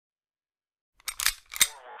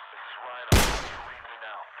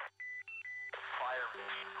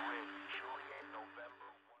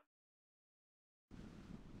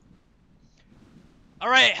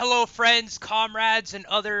Alright, hello friends, comrades, and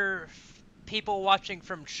other people watching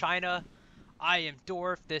from China. I am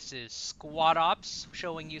Dorf, this is SquadOps,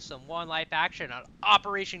 showing you some one-life action on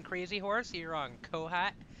Operation Crazy Horse here on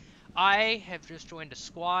Kohat. I have just joined a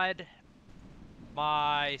squad.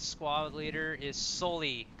 My squad leader is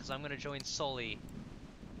Sully, because I'm going to join Sully.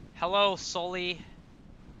 Hello, Sully.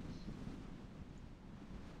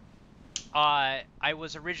 I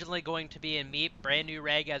was originally going to be in Meep, brand new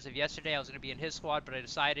reg as of yesterday. I was going to be in his squad, but I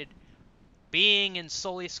decided being in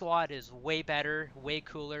Sully's squad is way better, way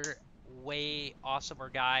cooler, way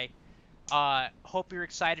awesomer guy. Hope you're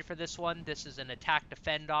excited for this one. This is an attack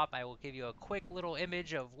defend op. I will give you a quick little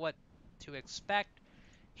image of what to expect.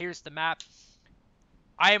 Here's the map.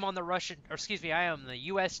 I am on the I am the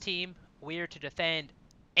US team. We are to defend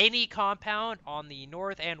any compound on the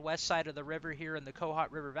north and west side of the river here in the Kohat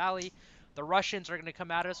River Valley. The Russians are going to come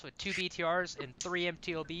at us with 2 BTRs and 3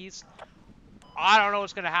 MTOBs. I don't know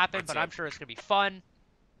what's going to happen, but I'm sure it's going to be fun.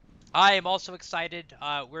 I am also excited.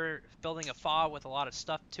 We're building a FOB with a lot of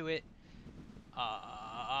stuff to it.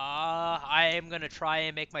 I am going to try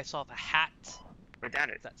and make myself a hat. We're down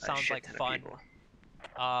at that sounds like fun.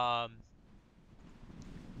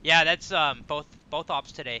 Yeah, that's both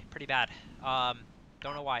ops today. Pretty bad.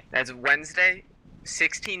 Don't know why. That's Wednesday,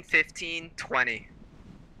 16, 15, 20.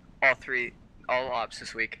 All ops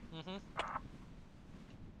this week.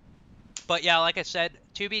 But yeah, like I said,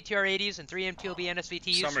 2 BTR-80s and 3 MTOB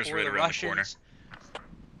NSVTs Summer's for right the around Russians.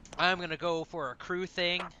 I'm gonna go for a crew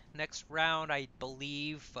thing next round, I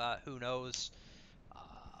believe. Who knows?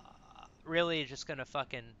 Really, just gonna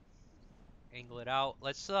fucking angle it out.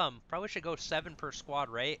 Let's probably should go 7 per squad,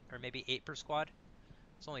 right? Or maybe 8 per squad.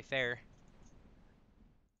 It's only fair.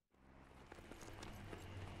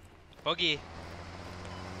 Boogie.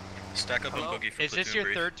 Stack up on Boogie for Is this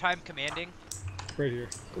your third time commanding? Right here.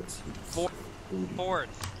 Fourth.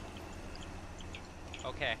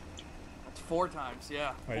 Okay. That's 4 times,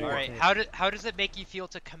 yeah. All right. How does it make you feel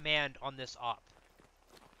to command on this op?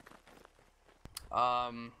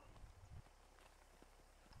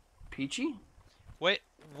 Peachy? What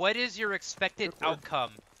is your expected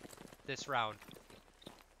outcome this round?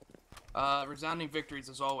 Resounding victories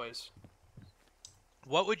as always.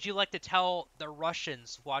 What would you like to tell the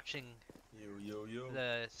Russians watching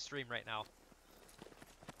the stream right now?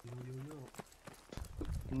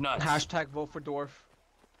 Nuts. Hashtag vote for Dorf.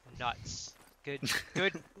 Nuts. Good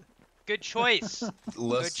choice.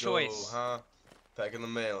 Let's good choice. Go, huh? Back in the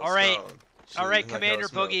mail. All right, Commander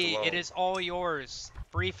Boogie, it is all yours.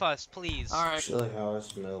 Brief us, please. All right. Actually, how I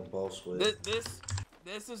smell boss with.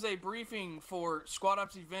 This is a briefing for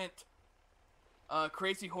SquadOps event.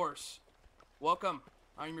 Crazy Horse. Welcome.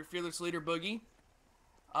 I'm your fearless leader, Boogie.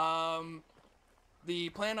 The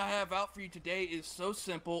plan I have out for you today is so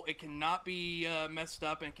simple. It cannot be messed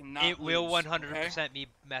up and cannot. It will 100% be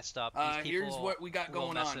messed up. Here's what we got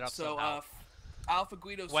going on. So, Alpha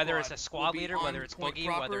Guido squad. Whether it's a squad leader, whether it's Boogie,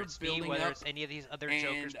 whether it's me, whether it's any of these other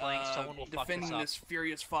jokers playing, someone will fuck defending this up. this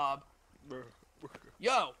furious fob.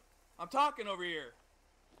 Yo, I'm talking over here.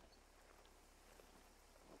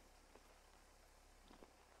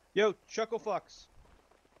 Yo, Chucklefucks.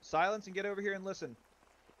 Silence and get over here and listen.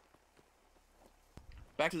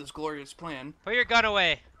 Back to this glorious plan. Put your gun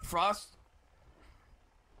away. Frost.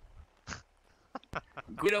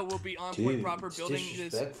 Guido will be on point proper building this. It's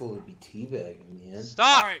disrespectful to be teabagging, man.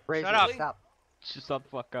 Stop! All right, shut up! Stop. Just shut the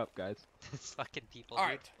fuck up, guys. It's fucking people. All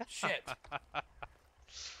right, shit.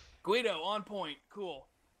 Guido on point. Cool.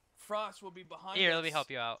 Frost will be behind Here, us, let me help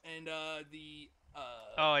you out. And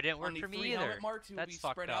oh, it didn't work for me either. Marks, will That's be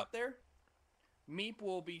fucked spread up. out there. Meep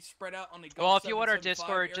will be spread out on the. Well, if you want our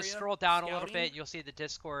Discord, just scroll down a little bit. You'll see the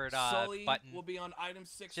Discord Sully button. will be on item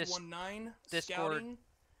 619. Discord. Scouting.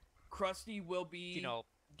 Krusty will be. You know,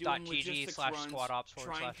 doing .gg/SquadOps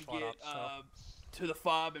trying to get to the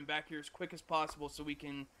FOB and back here as quick as possible so we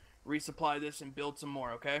can resupply this and build some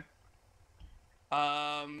more, okay?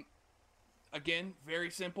 Again, very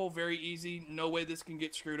simple, very easy. No way this can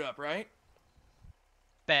get screwed up, right?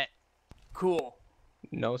 Bet. Cool.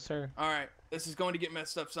 No, sir. All right. This is going to get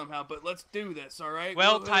messed up somehow, but let's do this, all right?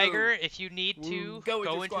 Well, Tiger, if you need to,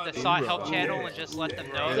 go into the SOT help channel and just let them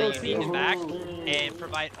know that you need it back and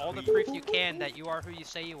provide all the proof you can that you are who you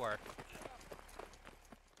say you are.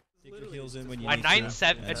 I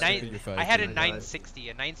had a 960.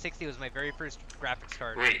 A 960 was my very first graphics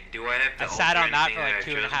card. Wait, do I have to? I sat on that for like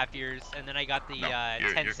 2.5 years, and then I got the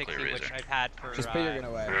 1060, which I've had for Just put your gun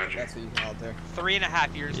away. That's what you can alter.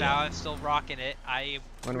 3.5 years now. I'm still rocking it. I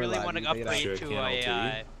really want to upgrade to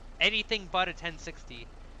a anything but a 1060.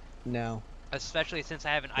 No. Especially since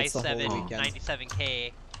I have an i7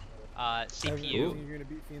 97K. CPU. You're gonna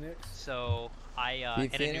beat Phoenix? So I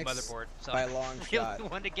Beat and a new Phoenix motherboard. So by a long really shot.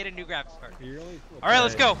 wanted to get a new graphics card. You're only All right,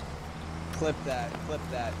 let's go. Clip that. Clip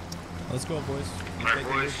that. Let's go, boys. Alright,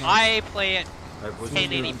 boys. I play it Alright, boys.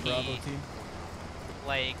 1080p. Bravo team.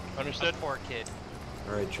 Like Understood. a poor kid.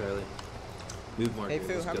 Alright, Charlie. Move Mark. Hey,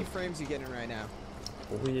 Fu, how many frames you getting right now?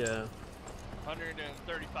 We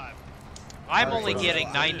 135. I'm Alright, only so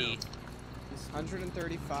getting 90.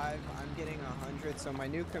 135. I'm getting 100. So my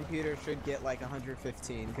new computer should get like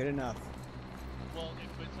 115. Good enough. Well, if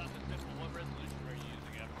it's something simple, what resolution are you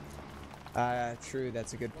using it? True.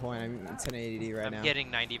 That's a good point. I'm 1080 right I'm now.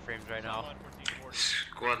 getting 90 frames right now.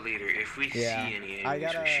 Squad leader, if we Yeah. see any I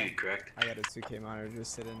enemies, got we a- shoot, correct? I got a 2K monitor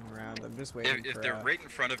just sitting around. I'm just waiting If for they're right in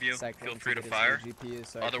front of you, Cyclone feel free to get his fire. new GPU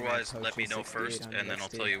so I can, Otherwise, poach let me his know first, 6800 and then I'll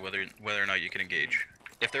XT. tell you whether or not you can engage.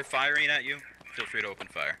 If they're firing at you, feel free to open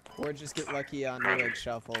fire. Or just get lucky on no leg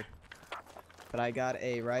shuffle. But I got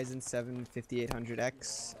a Ryzen 7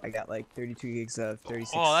 5800X. I got like 32 gigs of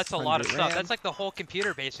 3600 Oh, that's a lot of stuff. RAM, That's like the whole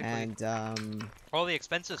computer basically. and All the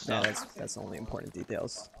expensive no, stuff. that's the only important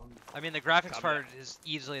details. I mean, the graphics card is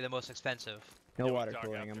easily the most expensive No Yeah, we water talk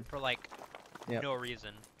cooling after. them. for like Yep. no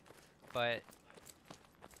reason. But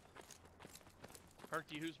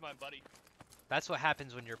Herky, who's my buddy? that's what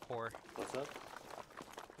happens when you're poor. What's up?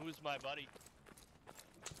 Who's my buddy?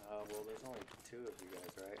 Well, there's only 2 of you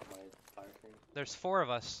guys, right? My fire team. There's 4 of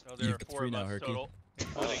us. No, there You are got 4 three of now, us Herky. total,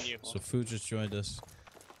 including you. So Fu just joined us.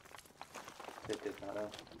 Did not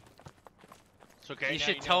know. It's okay. You now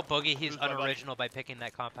should know. tell Boogie he's Who's my buddy? unoriginal by picking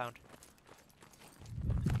that compound.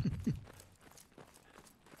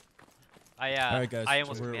 Alright, guys. I so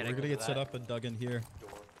almost we're commanded gonna get that. set up and dug in here.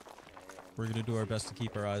 We're gonna do our best to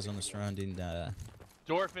keep our eyes on the surrounding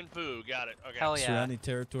Dorf and Foo, got it. Okay. Hell yeah. surrounding So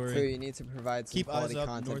territory. you need to provide some Keep eyes quality up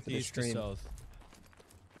content for the northeast to stream. south.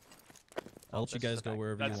 I'll let you guys go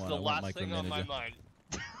wherever That's you want. the I won't last thing on my micromanage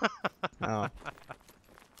you. mind. Oh,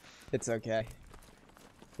 it's okay.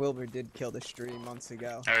 Wilbur did kill the stream months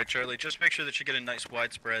ago. Oh. Alright, Charlie, just make sure that you get a nice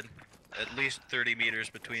wide spread. At least 30 meters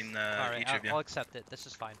between Alright, each of you. I'll accept it. This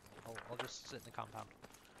is fine. I'll just sit in the compound.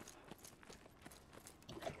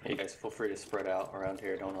 You guys feel free to spread out around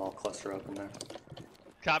here. Don't all cluster up in there.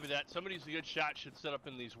 Copy that. Somebody who's a good shot should set up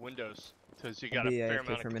in these windows, because you got a Be fair AFK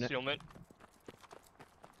amount for of a minute. concealment.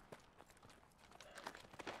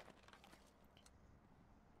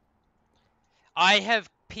 I have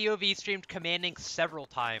POV streamed commanding several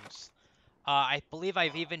times. I believe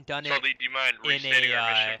I've even done it Charlie, do you mind in restating our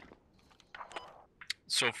a. mission?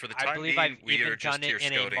 So for the I time believe being, I've we even are just done here it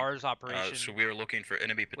in a scouting. Mars operation, So we are looking for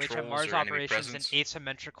enemy which patrols a Mars or enemy operation is an presence.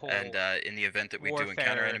 asymmetrical And in the event that we do encounter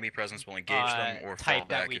warfare, enemy presence, we'll engage them or fall type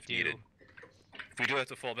that back we if do. needed. If we do have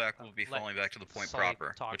to fall back, we'll be Let falling back to the point Sully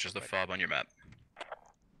proper, talk which is the real quick. fob on your map.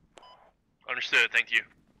 Understood, thank you.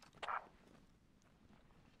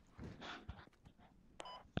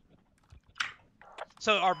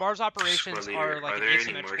 So our Mars operations Squad are leader, like are an there any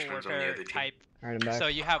asymmetrical Martians on the warfare other team? type. Alright, I'm back. So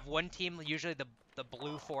you have one team, usually the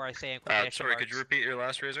blue 4, I say in quotation Sorry, could you marks. repeat your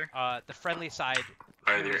last Razor? The friendly side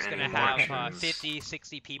Are there is going to any have Martians? 50,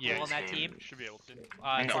 60 people Yeah, on that team. Should be able to.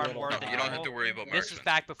 Far No, more no, than you don't have normal. to worry about This is marksmen.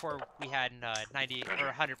 back before we had 90 or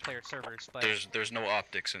 100 player servers, but There's no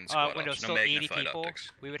optics in when it was SquadOps, no still 80 magnified people,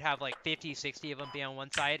 optics. we would have like 50, 60 of them be on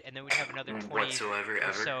one side, and then we'd have another 20 Whatsoever, or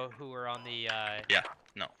ever? so who were on the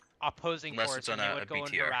No. opposing Unless force, it's and on they a would go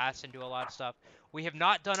and BTR. harass and do a lot of stuff. We have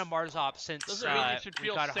not done a Mars op since Doesn't mean you should we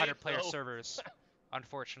feel got safe, 100 player though. servers,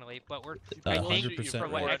 unfortunately. But we're I think 100%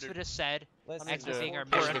 from what right. Exodus said, Exodus being our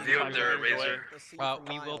What's mission, the view up there, Razor?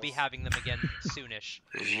 we will be having them again soonish.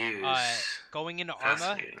 Views. Going into Arma,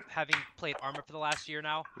 Fascinating. having played Arma for the last year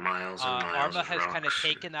now, Miles and miles Arma of has kind of rocks,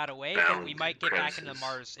 taken that away, but we bound might get back into crevices,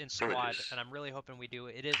 Mars in squad, villages. and I'm really hoping we do.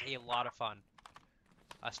 It is a lot of fun.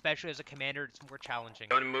 Especially as a commander, it's more challenging.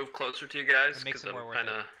 I want to move closer to you guys It makes because it I'm more worth it. kind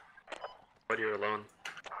of. What you're alone.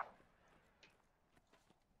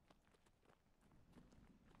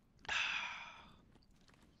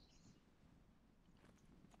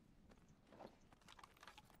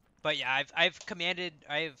 But yeah, I've commanded,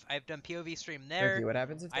 I've done POV stream there. Ricky, what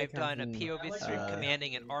happens if they I've come done a from, POV stream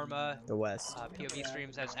commanding in Arma. the west? POV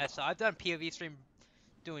streams as SL. I've done POV stream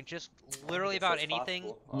doing just literally about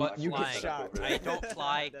anything but You flying. get shot. I don't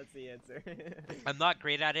fly. That's the answer. I'm not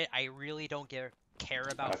great at it. I really don't care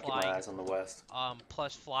about Keep my flying. eyes on the west.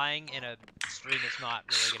 Plus flying in a stream is not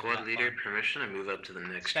really Squad gonna be that leader, fun, permission to move up to the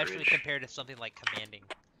next especially ridge. compared to something like commanding.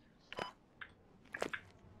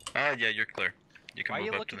 Yeah, you're clear. You Why are can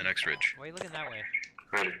you move up to looking? the next ridge. Why are you looking that way?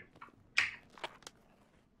 Roger.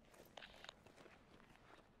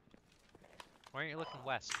 Why aren't you looking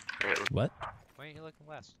west? Alright, What? Why aren't you looking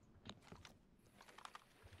west?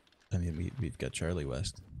 We've got Charlie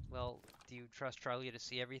West. Well, do you trust Charlie to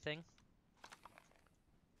see everything?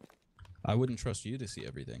 I wouldn't trust you to see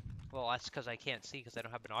everything. Well, that's because I can't see because I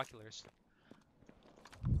don't have binoculars.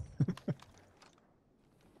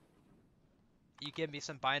 You give me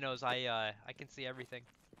some binos, I can see everything.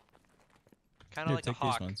 Kind of Here, like a take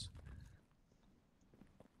hawk. these ones.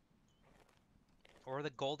 Or the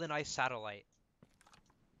Golden Eye satellite.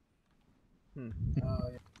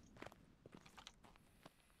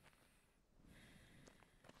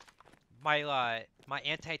 My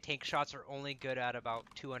anti-tank shots are only good at about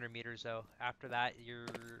 200 meters though. After that, you're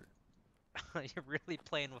you're really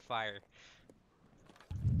playing with fire.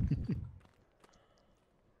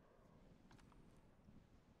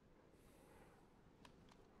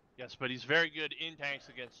 Yes, but he's very good in tanks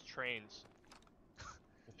against trains.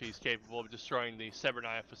 If he's capable of destroying the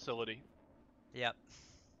Severnaya facility. Yep.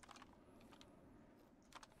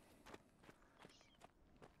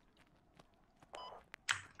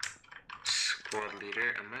 Squad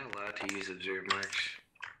leader, am I allowed to use observe marks?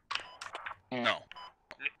 No.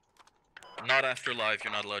 Not after live,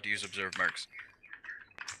 you're not allowed to use observe marks.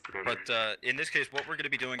 But in this case, what we're going to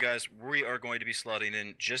be doing, guys, we are going to be slotting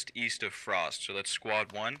in just east of Frost. So that's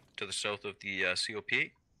Squad 1 to the south of the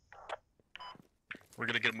COP. We're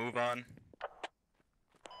going to get a move on.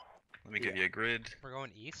 Let me give you a grid. We're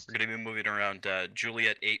going east? We're going to be moving around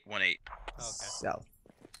Juliet 818. Okay. South.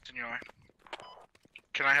 Senor.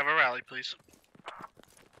 Can I have a rally, please?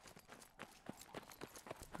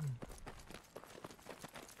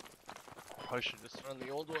 I should just run the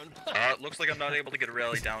old one. Looks like I'm not able to get a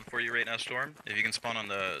rally down for you right now, Storm. If you can spawn on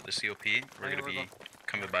the COP, we're going to be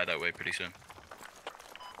coming by that way pretty soon.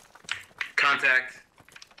 Contact.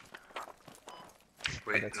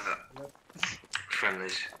 Wait,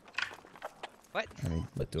 friendlies. What? I mean,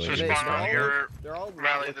 what do So I do? spawn on your They're all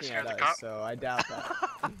rally looking this year at at the us, cop. so I doubt that.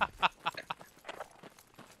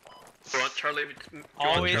 Well, Charlie,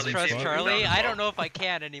 Always Charlie trust team Charlie? down I as don't well. know if I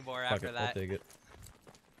can anymore Fuck after it, I'll that. take it.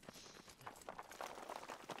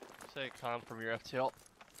 Say com from your FTL.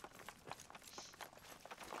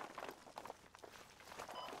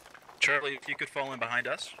 Charlie, if you could fall in behind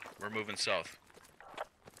us, we're moving south.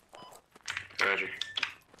 Roger.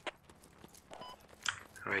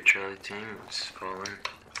 Alright, Charlie team, let's fall in.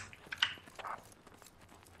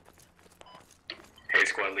 Hey,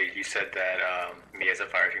 squad lead, you said that me as a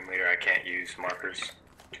fire team leader, I can't use markers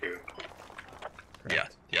too. Yeah,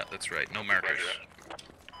 that's right. No markers.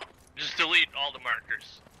 Just delete all the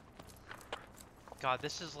markers. God,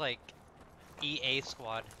 this is like EA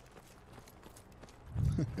squad.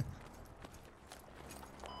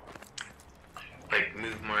 Like,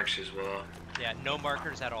 move marks as well. Yeah, no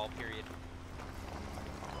markers at all, period.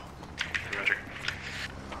 Roger.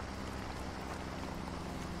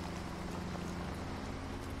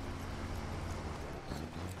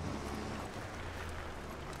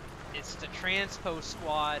 It's the transpo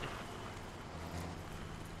squad.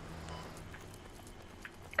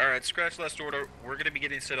 Alright, scratch last order. We're going to be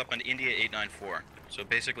getting set up on India 894. So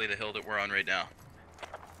basically the hill that we're on right now.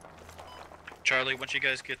 Charlie, once you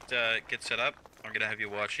guys get set up, I'm going to have you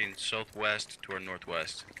watching southwest to our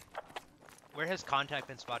northwest. Where has contact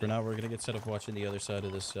been For spotted? now, we're gonna get set up watching the other side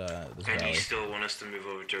of this this And valley. you still want us to move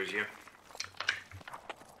over towards you?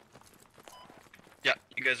 Yeah,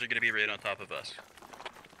 you guys are going to be right on top of us.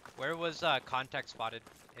 Where was contact spotted,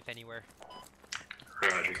 if anywhere?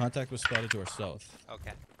 Roger. Contact was spotted to our south.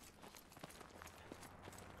 Okay.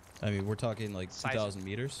 I mean, we're talking like Size- 2,000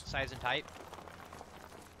 meters. Size and type?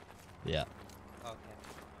 Yeah.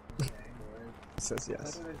 Okay. Says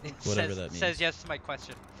yes. Whatever says, that means. Says yes to my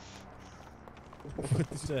question. What did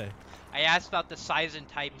you say? I asked about the size and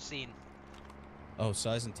type seen. Oh,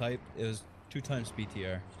 size and type. It was 2 times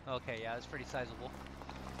BTR. Okay, yeah, that's pretty sizable.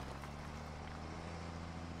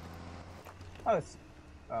 Oh, it's...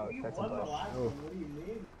 Oh, that's a bush. Oh.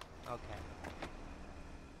 Okay.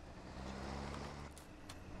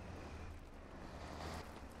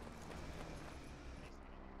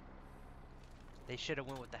 They should have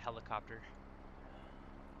went with the helicopter.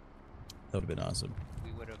 That would have been awesome.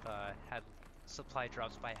 We would have had supply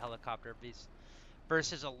drops by helicopter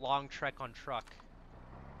versus a long trek on truck.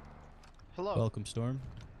 Hello. Welcome, Storm.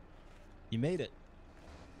 You made it.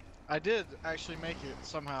 I did actually make it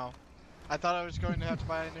somehow. I thought I was going to have to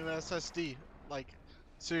buy a new SSD. Like,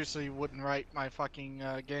 seriously, wouldn't write my fucking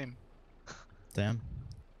game. Damn.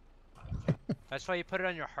 That's why you put it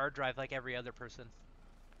on your hard drive like every other person.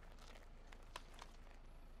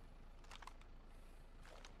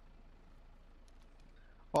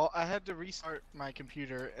 Well, I had to restart my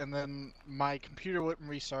computer, and then my computer wouldn't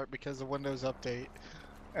restart because of Windows Update.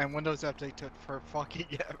 and Windows update took for fucking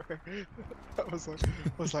ever. I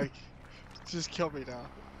was like, just kill me now,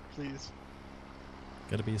 please.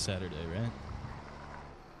 Gotta be a Saturday, right?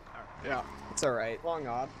 Yeah. It's alright. Long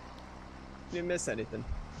off. You didn't miss anything.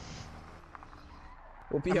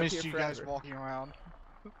 We'll be I up missed here you forever. guys walking around.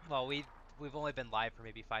 Well, we've only been live for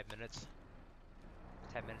maybe 5 minutes.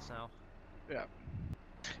 10 minutes now. Yeah.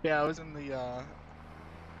 Yeah, I was in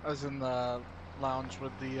the lounge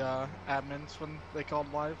with the admins when they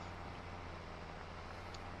called live.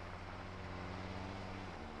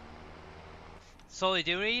 Sully,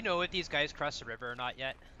 do we know if these guys crossed the river or not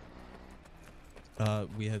yet?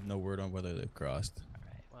 We have no word on whether they've crossed.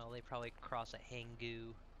 Alright, well, they probably cross at Hangu,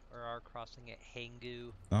 or are crossing at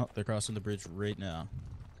Hangu. Oh, they're crossing the bridge right now.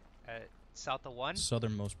 South of 1?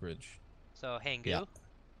 Southernmost bridge. So, Hangu? Yeah.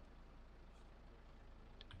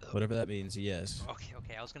 Whatever that means, yes.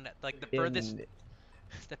 Okay, I was gonna, like, the furthest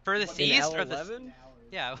in east, or L11? the...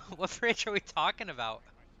 Yeah, what bridge are we talking about?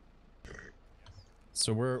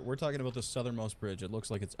 So we're talking about the southernmost bridge. It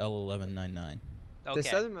looks like it's L1199. Okay. The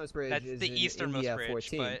southernmost bridge That's is the in easternmost India bridge,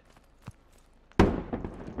 14. but...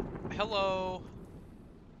 Hello!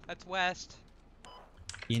 That's west.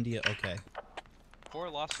 India, okay. Or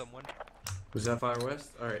lost someone. Was that far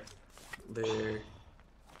west? Alright. They're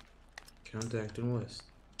contacting west.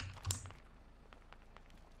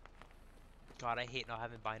 God, I hate not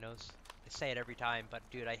having binos. I say it every time, but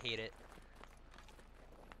dude, I hate it.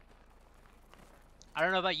 I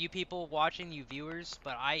don't know about you people watching, you viewers,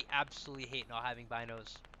 but I absolutely hate not having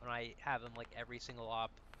binos when I have them like every single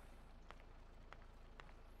op.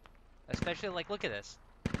 Especially like, look at this.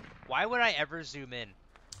 Why would I ever zoom in?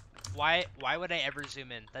 Why would I ever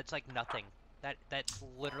zoom in? That's like nothing. That's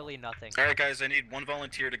literally nothing. Alright guys, I need one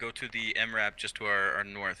volunteer to go to the MRAP just to our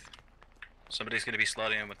north. Somebody's gonna be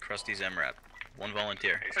slotting in with Krusty's MRAP. One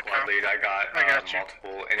volunteer. Hey, squad lead, I got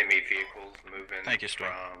multiple enemy vehicles moving Thank you,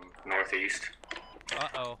 Storm. from northeast.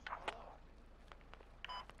 Uh-oh.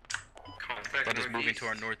 That is moving to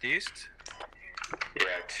our northeast. Yeah,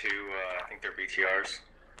 two, I think they're BTRs.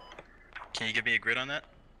 Can you give me a grid on that?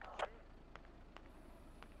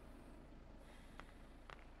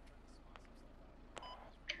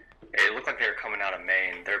 It looked like they were coming out of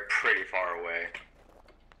Maine. They're pretty far away.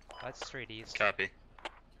 That's straight east. Copy.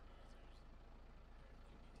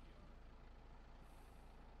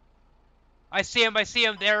 I see him.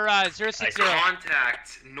 They're 060.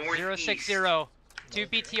 Contact northeast. 060. 2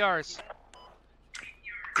 BTRs.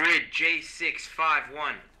 Grid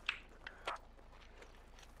J651.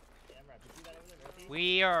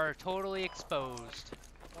 We are totally exposed.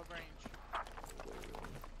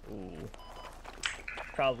 Ooh.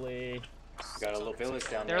 Probably got a little village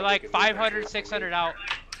down there. They're like 500, 600 out.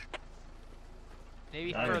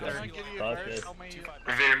 Maybe Nice. further.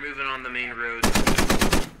 They're moving on the main road.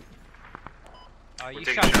 Oh, you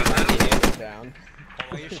taking shot shots at them. Down.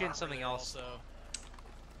 Oh, you're shooting something else.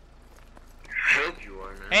 I hope you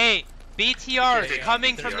are, man. Hey, BTRs Okay,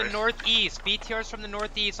 coming from the BTRs. northeast. BTRs from the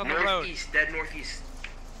northeast on the road. Northeast, dead northeast.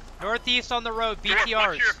 Northeast on the road, What's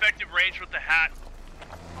BTRs. your effective range with the hat?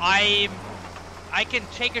 I can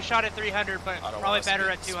take a shot at 300, but probably better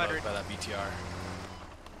at 200. By that BTR.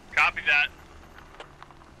 Copy that.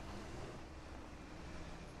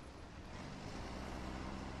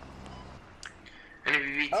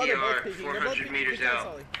 Enemy Oh, they're both BTR, peeking. They're both 400 peeking. meters Good job, out.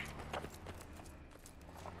 Sully.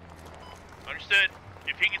 Understood.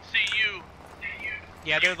 If he can see you,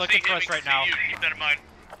 Yeah, they're looking for us right now. Keep that in mind.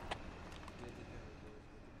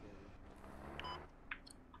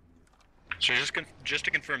 So just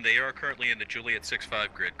to confirm, they are currently in the Juliet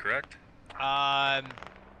 6-5 grid, correct? I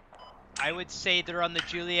would say they're on the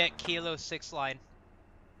Juliet Kilo 6 line.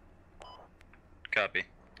 Copy.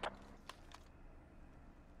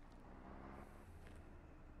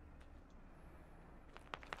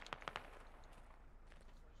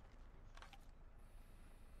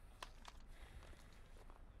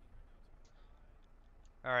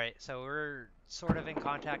 Alright, so we're sort of in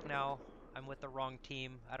contact now. I'm with the wrong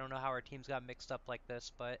team. I don't know how our teams got mixed up like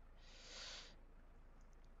this, but...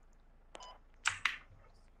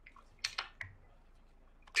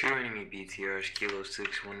 Two enemy BTRs, Kilo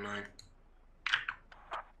 619.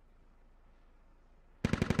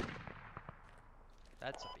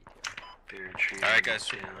 That's a BTR. Alright guys,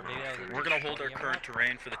 so Maybe that was a we're gonna big hold our 40 current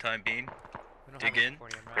terrain for the time being. We don't Dig have a in.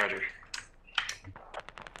 40 MRAP. Roger.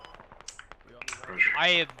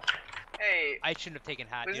 Hey, shouldn't have taken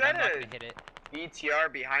hat, was dude. I'm that not a- gonna hit it. BTR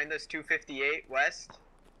behind us, 258 west.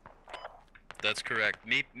 That's correct.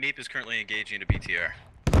 Meep is currently engaging a BTR.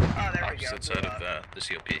 Oh, there we go. Opposite side of the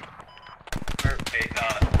COP. Hey,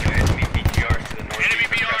 two enemy BTRs to the northeast. Enemy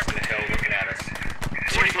BR. The hill looking at us.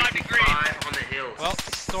 Two 45 degrees. On the hills. Well,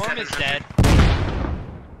 Storm is dead.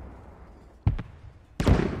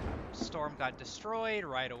 Storm got destroyed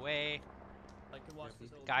right away.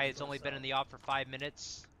 Guy has only been in the op for 5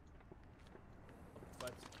 minutes.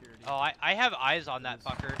 Oh, I have eyes on that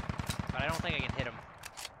fucker, but I don't think I can hit him.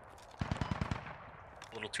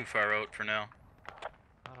 A little too far out for now.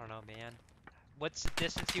 I don't know, man. What's the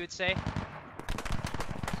distance you would say?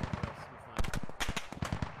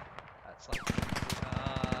 That's like,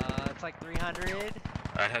 it's like 300.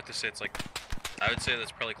 I'd have to say it's like, I would say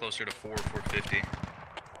that's probably closer to 450.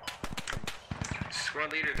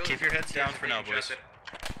 Squad leader, go. Keep your heads down for now, boys.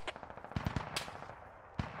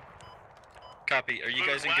 Copy. Are you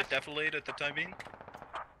guys in get defilade at the time being?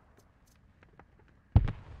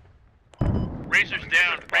 Razor's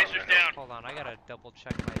down. Razor's down. Hold on, I gotta double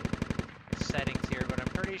check my settings here, but I'm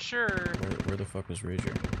pretty sure. Where the fuck was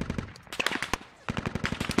Razor?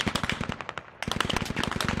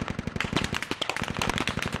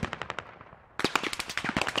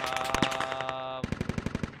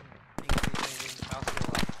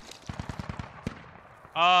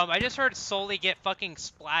 I just heard Sully get fucking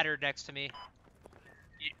splattered next to me.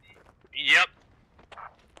 Yep.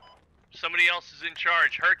 Somebody else is in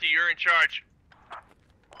charge. Herky, you're in charge.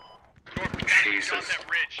 Jesus. On that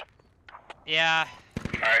ridge. Yeah.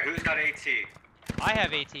 Alright, who's got AT? I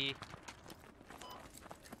have AT.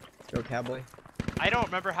 Go Cowboy. I don't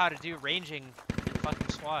remember how to do ranging in fucking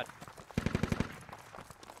squad.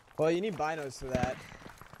 Well, you need binos for that.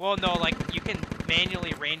 Well, no, like, you can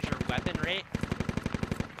manually range your weapon rate.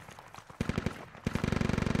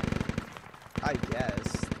 I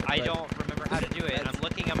guess. I don't remember how to do it, and I'm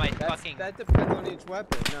looking at my fucking... That depends on each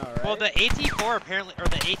weapon, no, right? Well, the AT4 apparently, or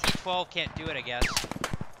the AT12 can't do it, I guess.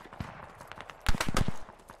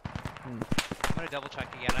 I'm gonna double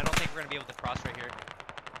check again. I don't think we're gonna be able to cross right here.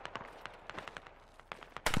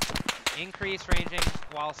 Increase ranging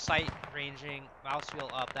while sight ranging, mouse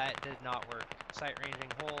wheel up. That did not work. Sight ranging,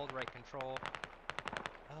 hold, right control.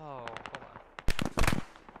 Oh, hold on.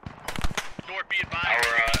 Dorf, be advised.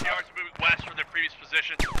 Yards moving west from their previous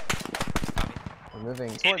position. We're moving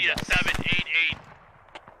towards India us. 788.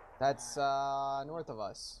 That's north of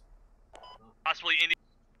us. Possibly India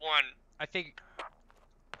 1. I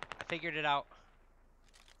figured it out.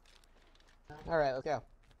 All right, let's go.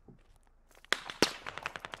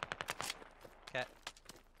 Okay.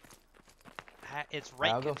 It's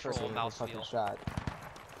right I'll go first control and make a mouse fucking wheel. shot.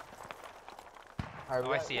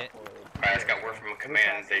 Oh, I see it. I just got word from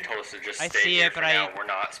command. They told us to just I stay see here it, for but now. We're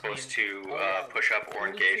not supposed to push up or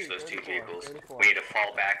engage those two vehicles. We need to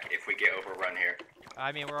fall back if we get overrun here.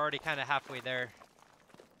 I mean, we're already kind of halfway there.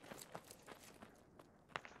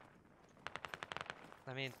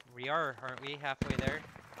 I mean, we are, aren't we? Halfway there.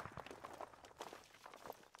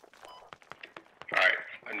 Alright,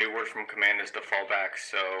 a new word from command is to fall back,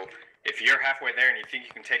 so if you're halfway there and you think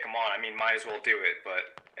you can take them on, I mean, might as well do it,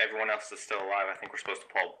 but everyone else is still alive. I think we're supposed to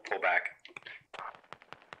pull back.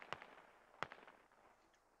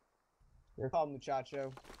 Your call,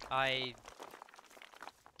 muchacho. I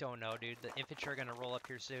don't know, dude. The infantry are gonna roll up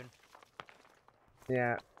here soon.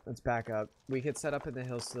 Yeah, let's back up. We could set up in the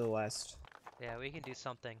hills to the west. Yeah, we can do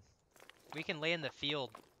something. We can lay in the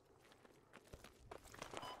field.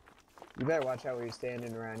 You better watch out where you're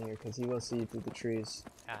standing around here, because he will see you through the trees.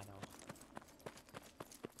 I know.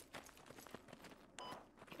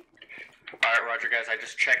 Alright, roger guys, I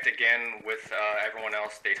just checked again with everyone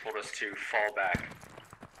else. They told us to fall back.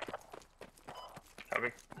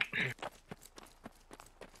 Okay.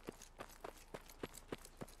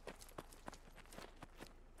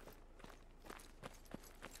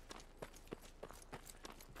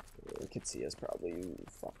 They could see us probably. Ooh,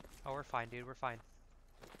 fuck. Oh, we're fine, dude. We're fine.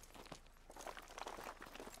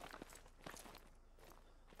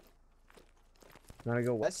 Wanna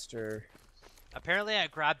go west or? Apparently, I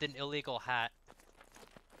grabbed an illegal hat.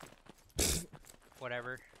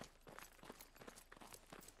 Whatever.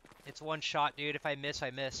 It's one shot, dude. If I miss,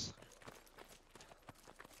 I miss.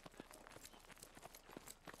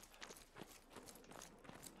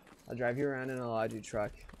 I'll drive you around in a Logi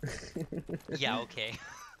truck. Yeah, okay.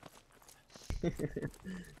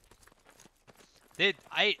 Dude,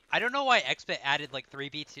 I don't know why XBit added like 3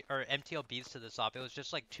 BT or MTLBs to this op. It was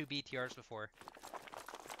just like 2 BTRs before.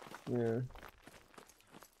 Yeah.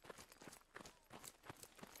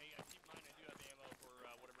 Hey, keep in mind I do have ammo for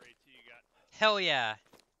whatever AT you got. Hell yeah.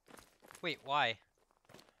 Wait, why?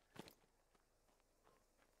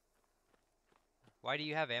 Why do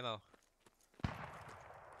you have ammo?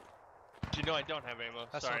 You know I don't have ammo.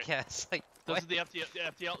 That's Sorry. okay. It's like Those what? are the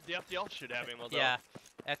FTL should have ammo though. Yeah,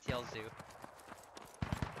 FTLs do.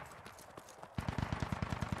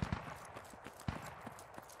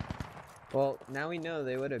 Well, now we know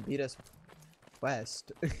they would have beat us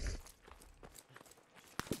west.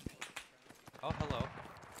 Oh, hello.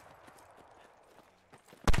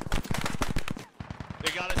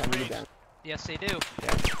 They got us ranged. Yes, they do.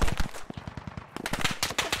 Yeah.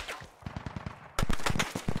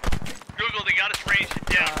 Google, they got us ranged to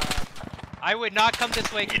death. I would not come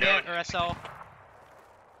this way, Command or SL.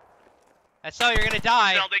 SL, you're gonna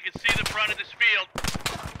die. SL, they can see the front of this field.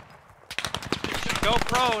 Go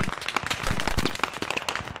prone.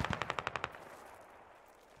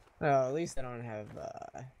 Oh, at least I don't have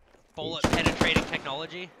Bullet penetrating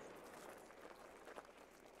technology.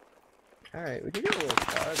 Alright, we can go a little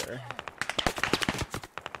farther.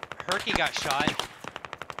 Herky got shot.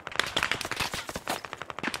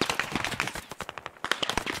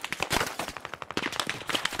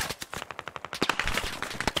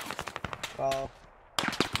 Well,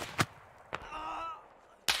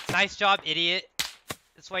 nice job, idiot.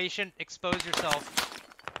 That's why you shouldn't expose yourself.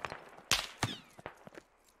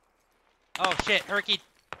 Oh shit, Herky.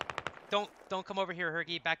 Don't come over here,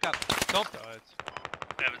 Herky. Back up. Don't.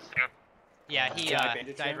 Evan's down. Yeah, he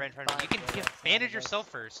died right in front of me. You can bandage yourself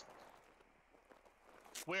first.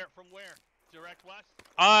 Where? From where? Direct west?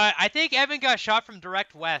 I think Evan got shot from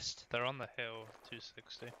direct west. They're on the hill,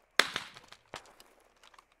 260.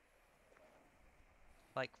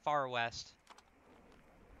 Like far west.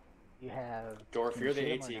 You have... Dorf, you're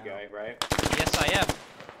the AT guy, right? Yes, I am.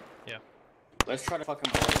 Yeah. Let's try to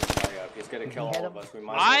fucking blow this guy up. He's gonna kill all of us. We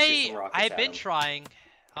might as well shoot some rockets I've at been him. trying,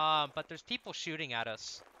 but there's people shooting at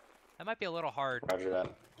us. That might be a little hard. Roger that.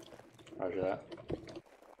 Roger that. You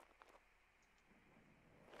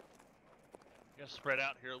gotta spread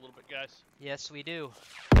out here a little bit, guys. Yes, we do.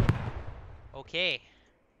 Okay.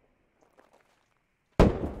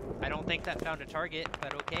 I don't think that found a target,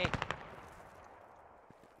 but okay.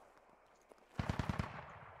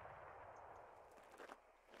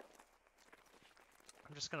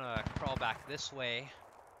 I'm just gonna crawl back this way.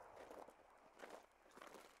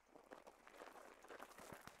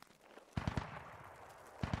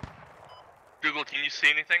 Google, can you see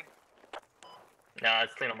anything? No,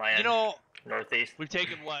 it's clean on my end. You know, northeast. We've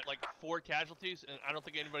taken what, like 4 casualties, and I don't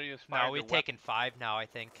think anybody has fired. no, we've taken 5 now, I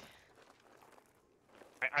think.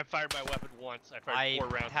 I fired my weapon once. I fired 4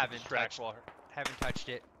 rounds. Haven't touched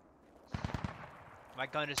it. My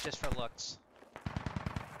gun is just for looks.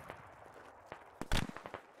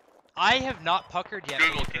 I have not puckered yet.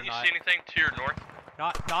 Google, can you see anything to your north?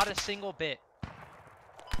 Not a single bit.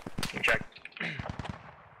 Check.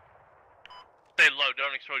 Stay low,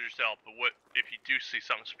 don't expose yourself, but what if you do see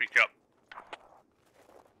something, speak up.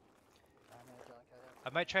 I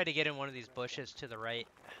might try to get in one of these bushes to the right.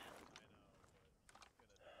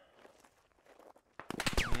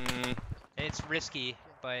 It's risky,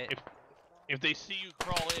 but if they see you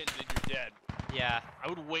crawl in, then you're dead. Yeah. I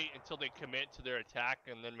would wait until they commit to their attack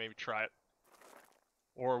and then maybe try it.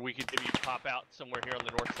 Or we could maybe pop out somewhere here on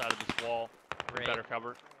the north side of this wall for Right. better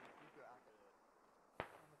cover.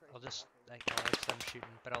 I'll just like them shooting,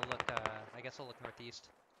 but I'll look. I guess I'll look northeast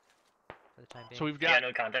for the time being. So we've got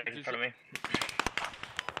no contact in front of me.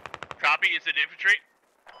 Copy, is it infantry?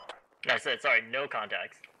 No, sorry, no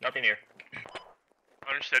contacts. Nothing here.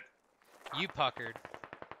 Understood. You puckered.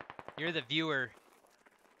 You're the viewer.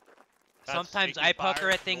 That's Sometimes sneaky I pucker fire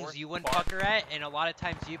at things north you wouldn't far. pucker at, and a lot of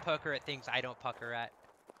times you pucker at things I don't pucker at.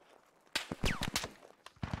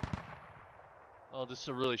 Oh, this is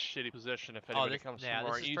a really shitty position if anybody comes from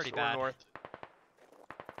our this is east pretty or bad. north.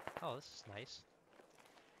 Oh, this is nice.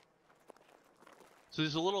 So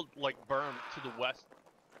there's a little like berm to the west.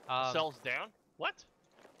 Cells down? What?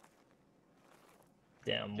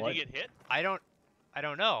 Damn, Did what? he get hit? I don't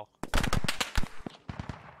know.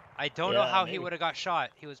 I don't know Yeah, how maybe. he would have got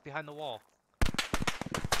shot. He was behind the wall.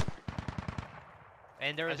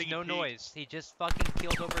 And there I was think he no peeked. noise. He just fucking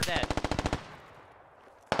keeled over dead.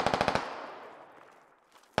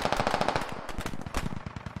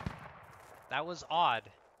 That was odd.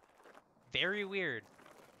 Very weird.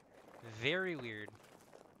 Very weird.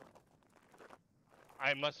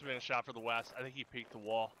 I must have been a shot for the west. I think he peeked the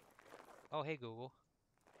wall. Oh, hey, Google.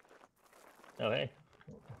 Oh, hey.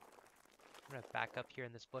 I'm gonna back up here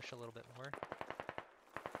in this bush a little bit more.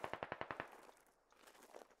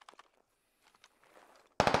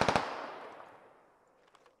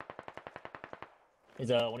 Is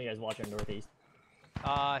one of you guys watching northeast? Sure.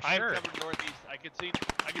 I'm covered northeast. I could see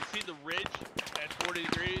the ridge at 40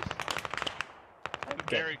 degrees. I'm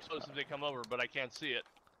Okay. very exposed if they come over, but I can't see it.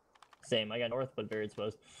 Same. I got north, but very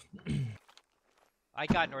exposed. I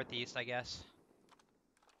got northeast, I guess.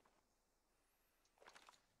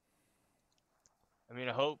 I mean,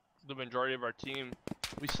 I hope the majority of our team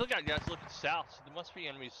We still got guys looking south, so there must be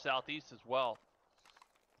enemies southeast as well.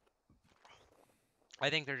 I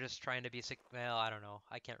think they're just trying to be sick. Well, I don't know.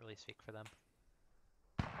 I can't really speak for them.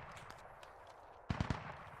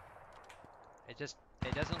 It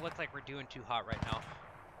doesn't look like we're doing too hot right now.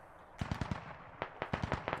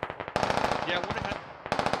 Yeah, I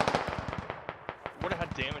wonder how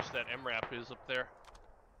damaged that MRAP is up there.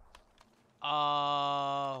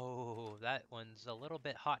 Oh, that one's a little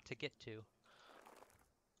bit hot to get to.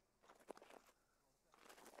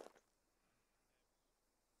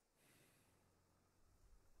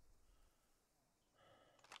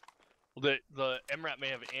 Well, the MRAP may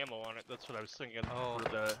have ammo on it. That's what I was thinking. Oh. For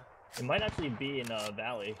the... It might actually be in a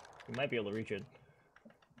valley. We might be able to reach it.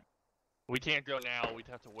 We can't go now. We'd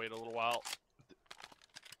have to wait a little while.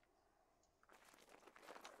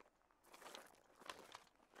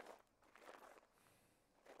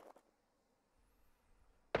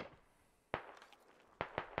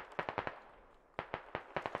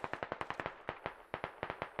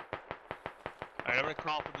 Alright, I'm gonna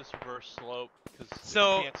crawl for this reverse slope.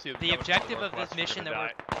 So the objective of this mission that we're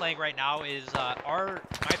playing right now is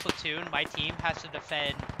my platoon, my team, has to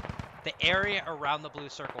defend the area around the blue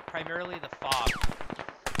circle, primarily the fob.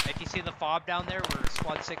 If you see the fob down there where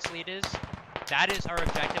Squad 6 lead is, that is our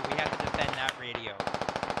objective. We have to defend that radio.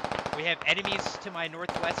 We have enemies to my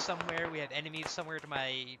northwest somewhere. We have enemies somewhere to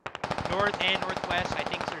my north and northwest. I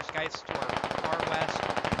think there's guys to our far west.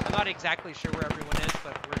 I'm not exactly sure where everyone is,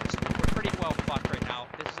 but we're pretty well fucked right now.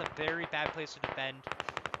 This is a very bad place to defend.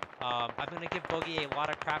 I'm gonna give Boogie a lot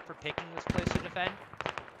of crap for picking this place to defend.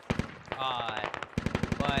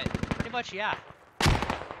 But pretty much, yeah.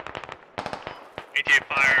 AJ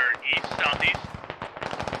fire east, southeast.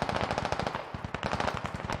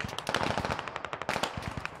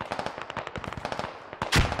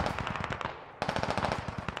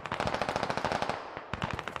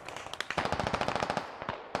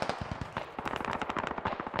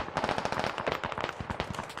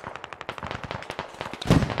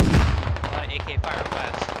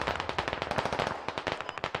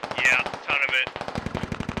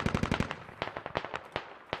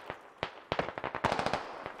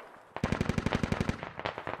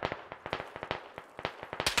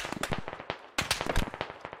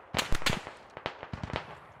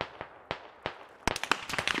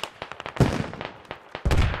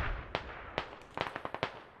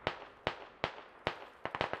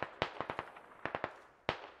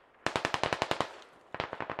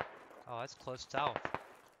 Oh, that's close south.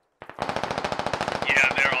 Yeah,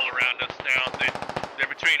 they're all around us now. They're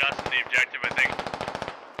between us and the objective, I think.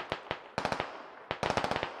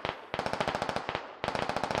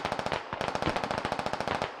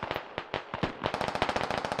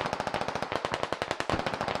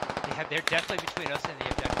 Yeah, they're definitely between us and the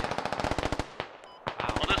objective.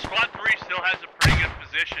 Wow. Well, the Squad 3 still has a pretty good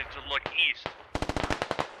position to look east.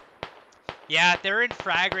 Yeah, they're in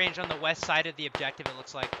frag range on the west side of the objective, it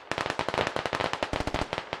looks like.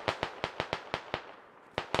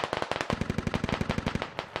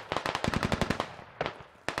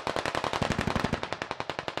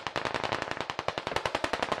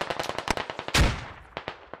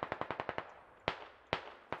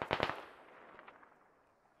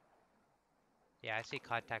 Yeah, I see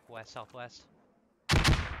contact west, southwest.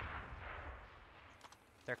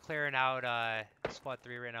 They're clearing out Squad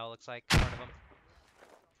 3 right now, it looks like, in front of them.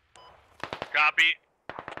 Copy.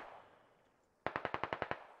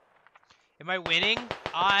 Am I winning?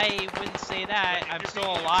 I wouldn't say that. I'm still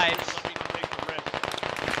alive.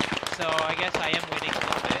 So I guess I am winning a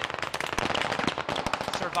little bit.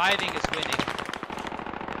 Surviving is winning.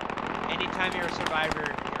 Anytime you're a survivor,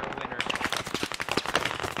 you're a winner.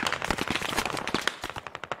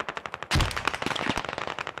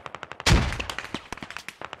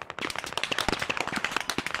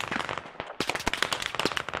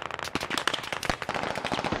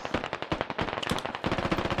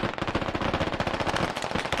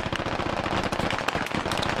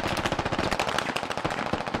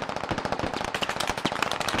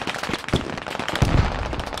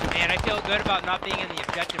 Good about not being in the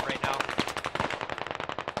objective right now.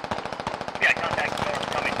 Yeah, contact north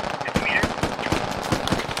coming. 50 meters.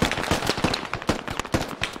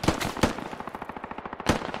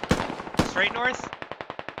 Straight north?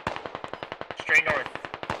 Straight north.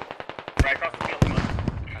 Right across the field from us.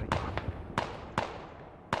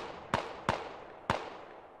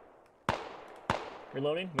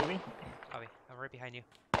 Reloading, moving. Copy. I'm right behind you.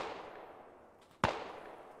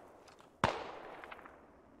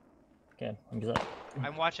 Okay, I'm just up.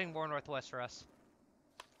 I'm watching more northwest for us.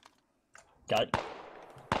 Got it.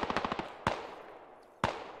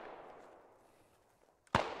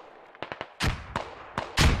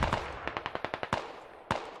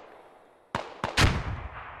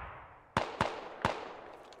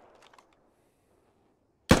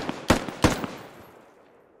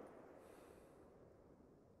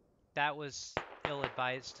 that was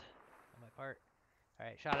ill-advised on my part.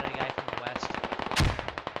 Alright, shot at a guy from the west.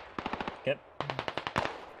 Yep.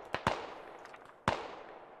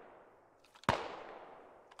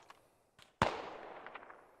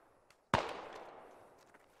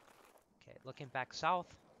 Okay, looking back south.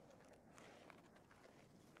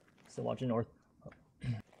 Still watching north.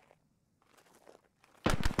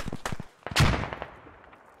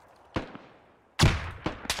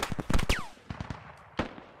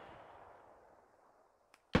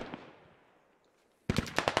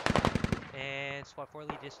 And SWAT 4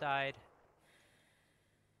 lead just died.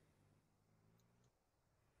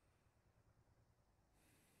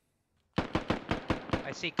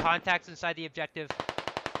 I see contacts inside the objective.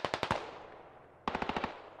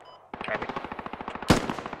 Copy.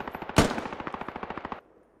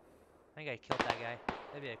 I think I killed that guy.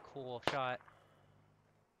 That'd be a cool shot.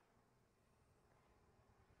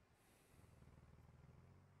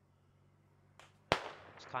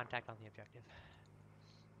 There's contact on the objective.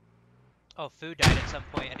 Oh, food died at some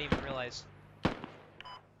point. I didn't even realize.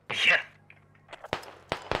 Yeah.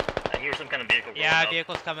 I hear some kind of vehicle. Yeah,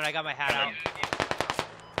 vehicle's coming. I got my hat out.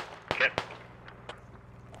 Okay.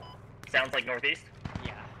 Sounds like northeast.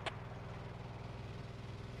 Yeah.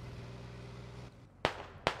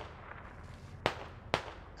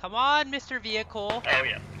 Come on, Mr. Vehicle. Oh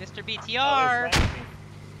yeah. Mr. Oh, he's BTR. right with me.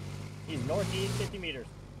 He's northeast 50 meters.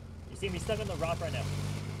 You see me stuck on the rock right now.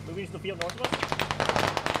 Moving to the field north of us.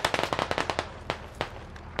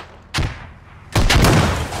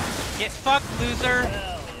 Get fucked, loser.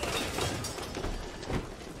 Hell yeah.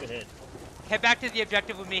 Good hit. Head back to the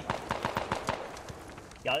objective with me.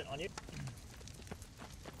 Got it on you.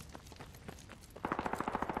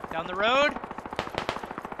 Down the road.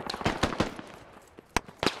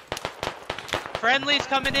 Friendly's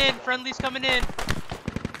coming in. Friendly's coming in.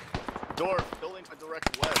 Dorf, building to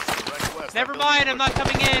direct west. Direct west. Never mind. I'm not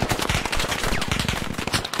coming in.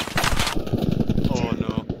 Oh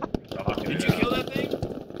no. Did you kill that thing?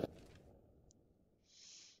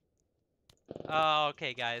 Oh,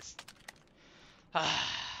 okay, guys.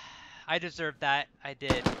 I deserved that. I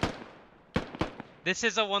did. This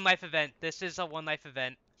is a one life event. This is a one life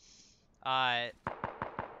event.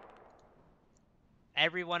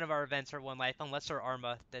 Every one of our events are one life, unless they're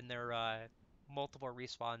Arma. Then they're multiple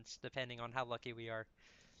respawns, depending on how lucky we are.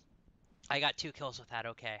 I got 2 kills with that.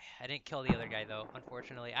 Okay, I didn't kill the other guy though,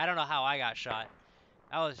 unfortunately. I don't know how I got shot.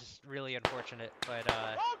 That was just really unfortunate, but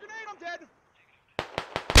Oh, grenade! I'm dead.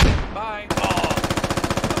 Bye.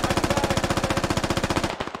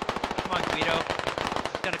 Come on, Guido.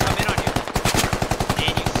 He's gonna come in on you.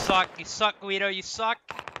 And you suck. You suck, Guido. You suck.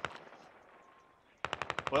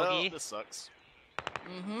 Well, Boogie. this sucks.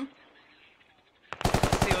 Mm-hmm.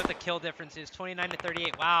 Let's see what the kill difference is. 29 to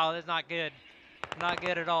 38. Wow, that's not good. Not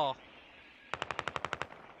good at all.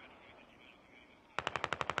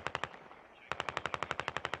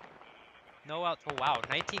 No out. Oh, wow.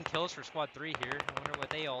 19 kills for Squad 3 here. I wonder what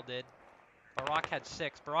they all did. Barack had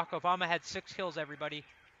 6. Barack Obama had 6 kills, everybody.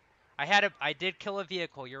 I did kill a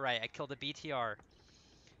vehicle. You're right. I killed a BTR.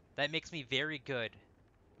 That makes me very good.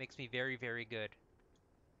 Makes me very, very good.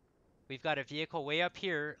 We've got a vehicle way up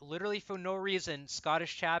here, literally for no reason.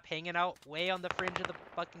 Scottish chap hanging out way on the fringe of the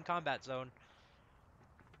fucking combat zone.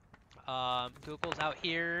 Google's out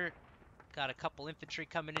here. Got a couple infantry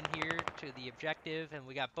coming in here to the objective, and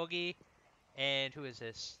we got Boogie. And who is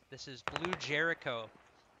this? This is Blue Jericho.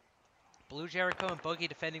 Blue Jericho and Boogie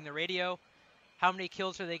defending the radio. How many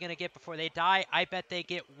kills are they going to get before they die? I bet they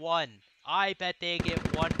get 1. I bet they get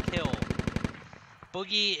 1 kill.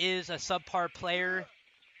 Boogie is a subpar player.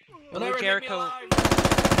 Blue Jericho is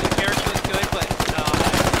good, but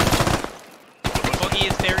Boogie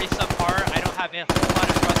is very subpar. I don't have a whole lot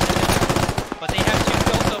of trust in him. But they have 2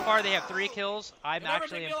 kills so far. They have 3 kills. I'm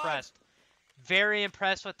actually impressed. Very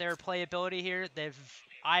impressed with their playability here.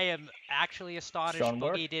 I am actually astonished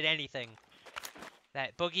Boogie did anything.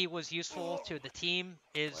 That Boogie was useful to the team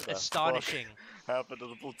is astonishing. Happened to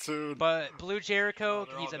the platoon. But Blue Jericho,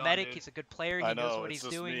 he's a medic, he's a good player, he knows what he's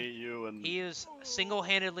doing. Me, you, and he is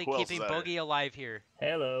single-handedly keeping Boogie alive here.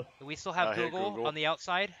 Hello. We still have Google on the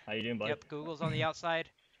outside. How you doing, buddy? Yep, Google's on the outside.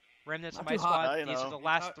 Remnants of my too hot. squad. These are the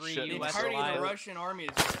last 3 The US entirety of the alive. Russian army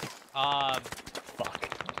is Fuck.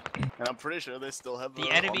 And I'm pretty sure they still have the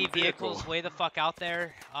enemy vehicles way the fuck out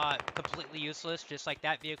there. Completely useless, just like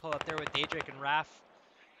that vehicle up there with Daedric and Raph.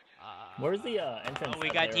 Where's the entrance? We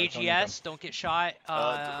got DGS, don't get shot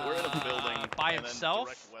we're in a building by and himself,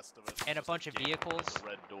 then direct west of us and a bunch of vehicles.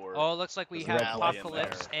 Red door. Oh, it looks like we There's have an alley in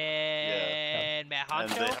Apocalypse there. and Matt And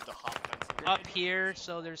they Honcho. have to hop fences up here,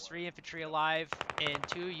 so there's 3 infantry alive and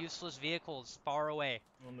 2 useless vehicles far away.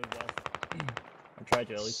 We'll move west. I'll try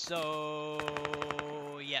to at least.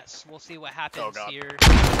 So yes, we'll see what happens God. here.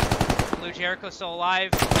 Blue Jericho still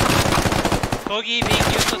alive. Boogie,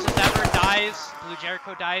 being useless as ever, dies. Blue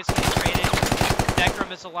Jericho dies, he's traded.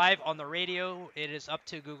 Dekram is alive on the radio. It is up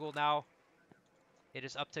to Google now. It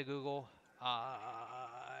is up to Google.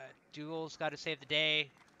 Doogle's got to save the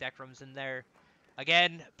day. Dekram's in there.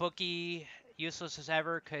 Again, Boogie, useless as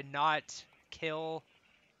ever, could not kill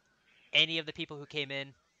any of the people who came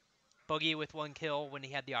in. Boogie with 1 kill when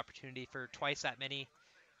he had the opportunity for twice that many.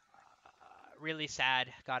 Really sad,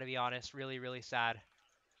 gotta be honest. Really, really sad.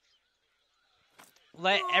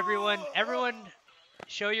 Let everyone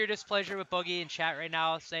show your displeasure with Boogie in chat right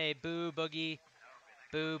now. Say boo Boogie,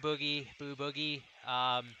 boo Boogie, boo Boogie.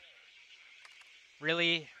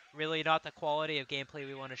 Really not the quality of gameplay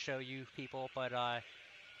we want to show you people, but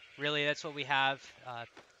really that's what we have.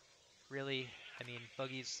 Really, I mean,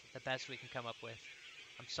 Boogie's the best we can come up with.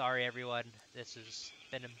 I'm sorry, everyone. This has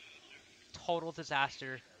been a total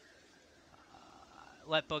disaster.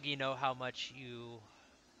 Let Boogie know how much you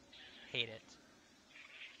hate it.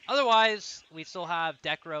 Otherwise, we still have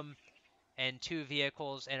Dekram and 2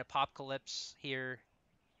 vehicles and Apocalypse here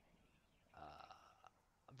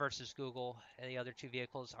versus Google. And the other 2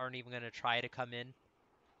 vehicles aren't even going to try to come in.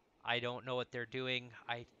 I don't know what they're doing.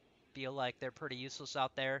 I feel like they're pretty useless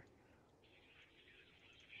out there.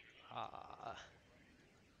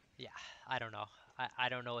 Yeah, I don't know. I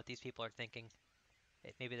don't know what these people are thinking.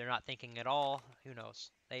 Maybe they're not thinking at all. Who knows?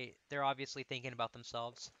 They're obviously thinking about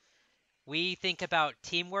themselves. We think about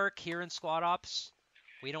teamwork here in SquadOps.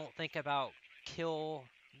 We don't think about kill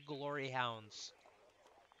glory hounds.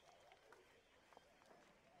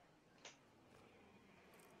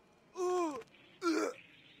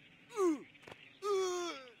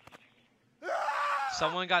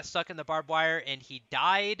 Someone got stuck in the barbed wire and he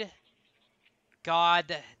died.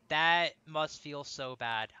 God, that must feel so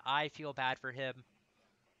bad. I feel bad for him.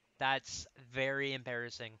 That's very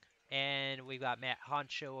embarrassing. And we've got Matt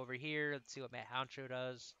Honcho over here. Let's see what Matt Honcho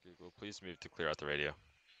does. Google, please move to clear out the radio.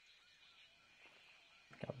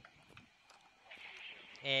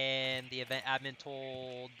 And the event admin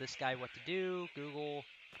told this guy what to do.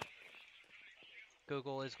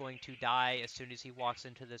 Google is going to die as soon as he walks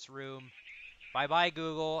into this room. Bye-bye,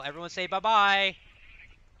 Google. Everyone say bye-bye.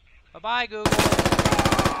 Bye-bye, Google.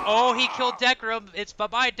 Oh, he killed Dekram. It's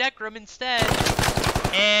bye-bye, Dekram instead.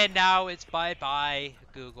 And now it's bye-bye,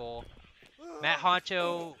 Google. Matt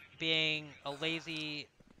Honcho, being a lazy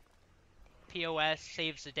POS,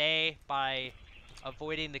 saves the day by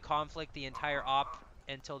avoiding the conflict the entire op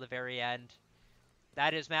until the very end.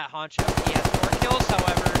 That is Matt Honcho. He has 4 kills,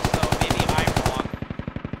 however, so maybe I'm wrong.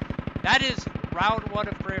 That is round 1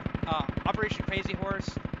 of Operation Crazy Horse.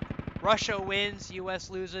 Russia wins, US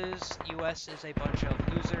loses. US is a bunch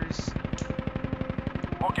of losers.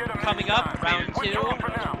 Coming up, round 2, we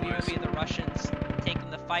will be the Russians taking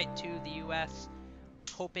the fight to the US,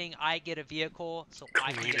 hoping I get a vehicle so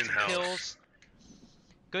I can get some kills.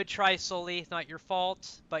 Good try, Sully. It's not your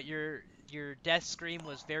fault, but your death scream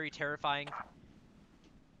was very terrifying.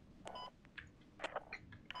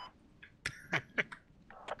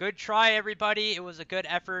 Good try, everybody. It was a good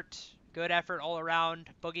effort. Good effort all around.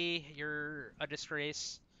 Boogie, you're a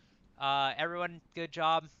disgrace. Everyone, good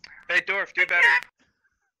job. Hey, Dorf, do better.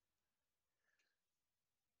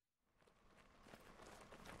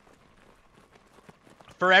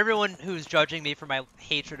 For everyone who's judging me for my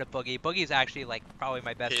hatred of Boogie, Boogie's actually like probably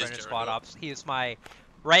my best friend in SquadOps. He is my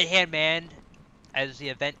right-hand man as the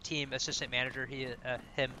event team assistant manager.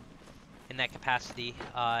 Him in that capacity.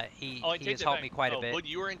 He has helped me quite a bit. But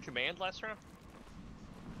you were in command last round?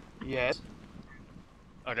 Yes.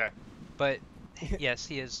 Okay. But yes,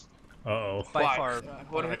 he is by far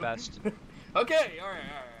one of the best. Okay, all right.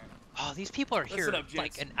 Oh, these people are here up,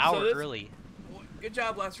 like an hour early. Good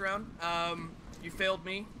job last round. You failed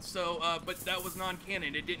me, so but that was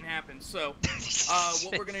non-canon. It didn't happen. So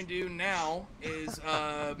what we're gonna do now is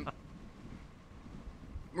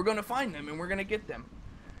we're gonna find them and we're gonna get them.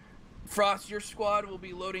 Frost, your squad will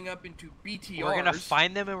be loading up into BTRs. We're gonna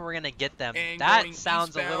find them and we're gonna get them. And That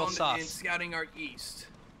sounds a little eastbound sus. and scouting our east.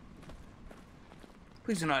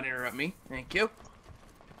 Please do not interrupt me. Thank you.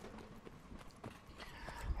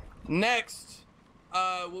 Next,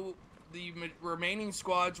 the remaining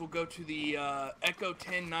squads will go to the Echo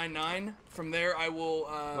 1099. From there, I will.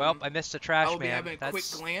 Well, I missed a trash I will be man. having a That's quick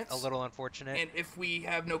glance. a little unfortunate. And if we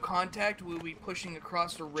have no contact, we'll be pushing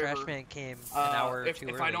across the river. Trash man came an hour or two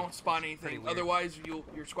if early. I don't spot Pretty anything, weird. otherwise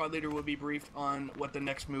your squad leader will be briefed on what the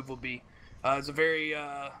next move will be. It's a very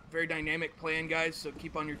dynamic plan, guys. So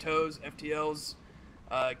keep on your toes. FTLs,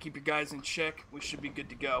 keep your guys in check. We should be good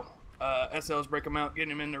to go. SLs, break them out, get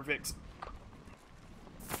them in their VIX.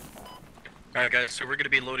 Alright guys, so we're going to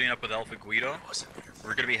be loading up with Alpha Guido.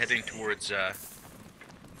 We're going to be heading towards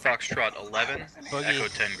Foxtrot 11, Echo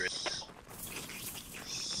 10 grid.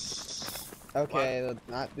 Okay, let's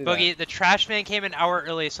not do Boogie, the trash man came an hour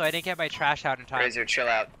early, so I didn't get my trash out in time. Razor, chill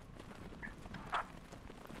out.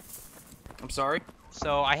 I'm sorry?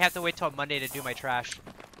 So I have to wait till Monday to do my trash.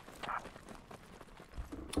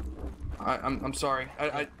 I'm sorry.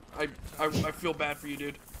 I feel bad for you,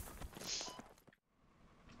 dude.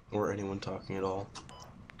 Or anyone talking at all.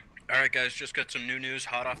 Alright guys, just got some new news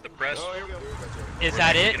hot off the press. Oh, here we go. Is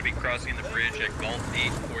that it? We're going to be crossing the bridge at Golf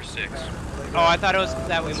 846. Oh, I thought it was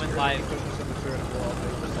that we went live.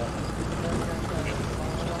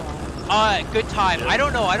 Good time. I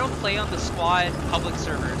don't know. I don't play on the squad public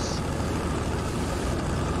servers.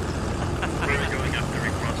 Where are we going after we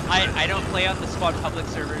cross the bridge? I don't play on the squad public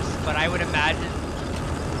servers, but I would imagine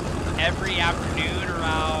every afternoon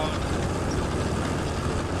around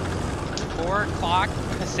 4 o'clock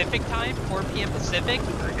Pacific time, 4 p.m. Pacific.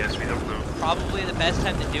 I guess we don't know. Probably the best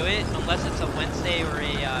time to do it, unless it's a Wednesday or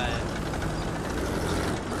a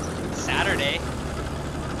Saturday.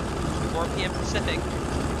 4 p.m. Pacific.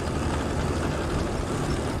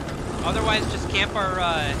 Otherwise, just camp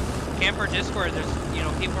our Discord. There's,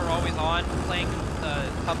 people are always on playing the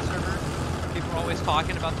pub server. People are always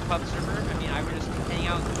talking about the pub server. I mean, I would just hang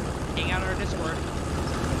out on our Discord.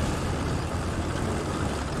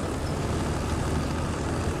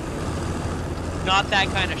 Not that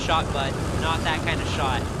kind of shot, bud. Not that kind of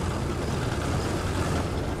shot.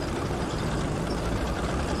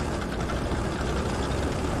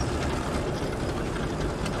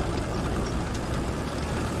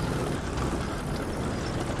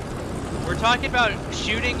 We're talking about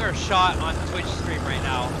shooting or shot on Twitch stream right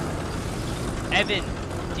now. Evan,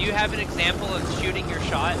 do you have an example of shooting your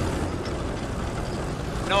shot?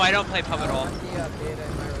 No, I don't play pub at all.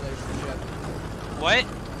 What?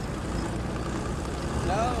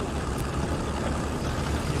 No.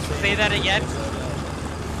 Say that again.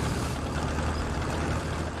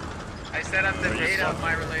 I said I'm the beta of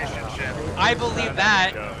my relationship. I believe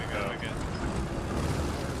that.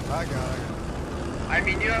 I got it. I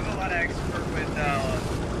mean, you have a lot of expert with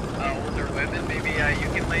older women. Maybe you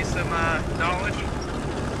can lay some knowledge.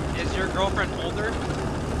 Is your girlfriend older?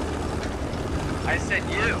 I said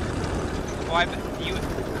you. Oh, you.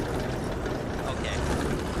 Okay.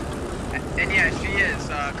 And yeah, she is.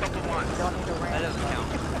 A couple months. That doesn't count.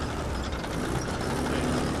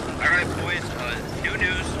 Alright boys, new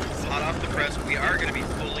news, hot off the press, we are going to be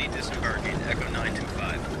fully disembarking Echo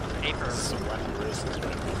 925. Paper.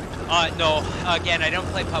 No, again, I don't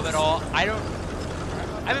play pub at all.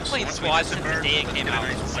 I've been playing squad since the day it came out,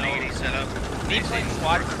 so me playing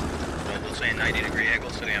squad for We'll say 90-degree angle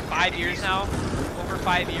sitting on 5 years now, over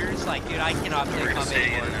 5 years, like, dude, I cannot play pub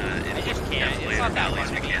anymore. I just can't, it's not that fun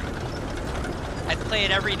for me. I'd play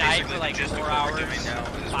it every night for like 4 hours,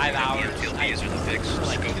 5 hours, for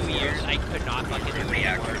like 2 years, I could not fucking do it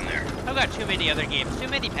anymore. I've got too many other games, too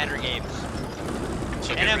many better games.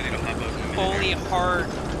 And I'm fully hard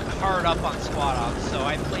up on SquadOps, so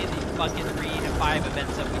I play the fucking 3 to 5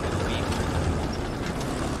 events a week.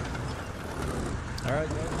 Alright,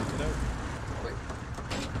 guys, get out.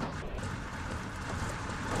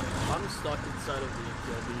 I'm stuck inside of the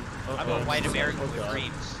EQLB. I'm a white American with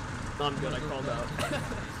dreams. No, I'm good, I called out.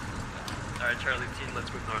 Alright, Charlie team,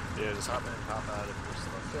 let's move on. Yeah, just hop in and hop out if you're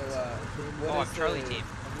stuck. So, Oh, I'm Charlie team.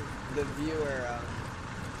 The viewer,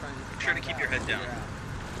 trying to Make sure to keep your head down.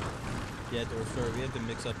 Yeah, sorry, we had to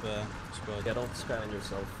mix up squad. Yeah, don't spat on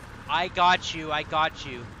yourself. I got you, I got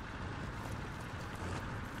you.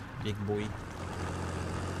 Big boy.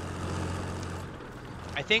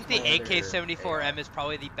 I think the AK-74M is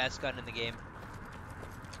probably the best gun in the game.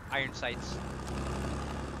 Iron sights.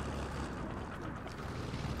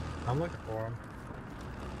 I'm looking for him.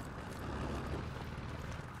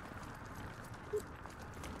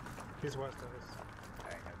 He's west of us.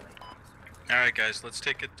 Alright guys, let's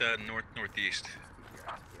take it northeast.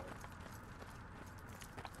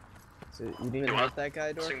 So you didn't even hit that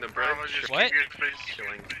guy, Dorf? The bridge. What?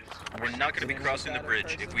 We're not going to be crossing the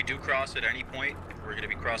bridge. If we do cross at any point, We're going to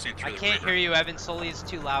be crossing through I the can't river. hear you, Evan. Sully is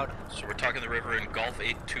too loud. So we're talking the river in Gulf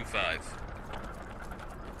 825.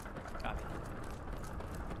 Copy.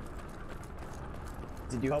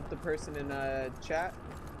 Did you help the person in chat?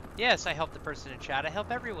 Yes, I help the person in chat. I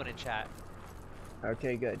help everyone in chat.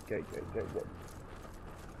 Okay, good.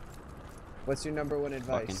 What's your number one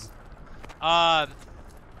advice?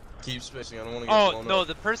 Keep spacing. I don't want to get blown no, up.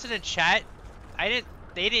 the person in chat, they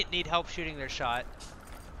didn't need help shooting their shot.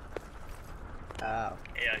 Oh.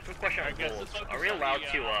 Yeah, quick question on goals. Are we allowed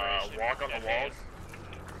to walk on the walls?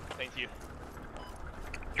 Thank you.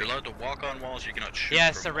 You're allowed to walk on walls, you cannot shoot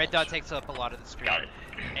Yes, from the red walls. dot takes up a lot of the screen. Got it.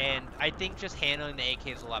 And I think just handling the AK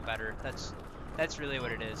is a lot better. That's really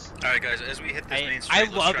what it is. Alright guys, as we hit this main I street,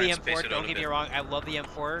 let's love try the and space M4, it don't out a get me bit. wrong, I love the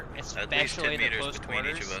M4, At least 10 especially in the meters close between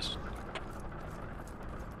quarters. each of us.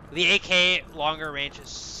 The AK longer range is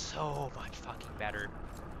so much fucking better.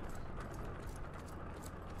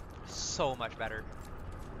 So much better.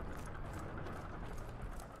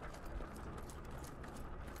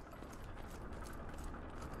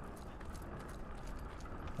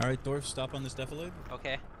 Alright, Dorf, stop on this defilade.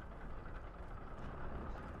 Okay.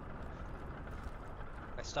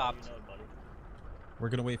 I stopped. We're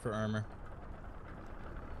gonna wait for armor.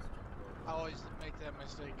 I always make that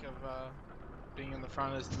mistake of being in the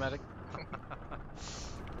front as the medic. I'm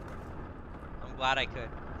glad I could.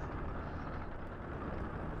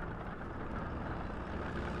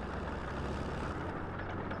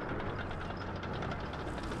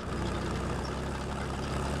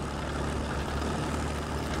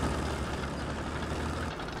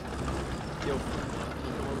 Yo, come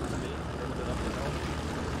over to me. Brings it up the hill.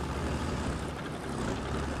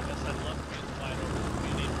 Guess I'd love to get flying over. We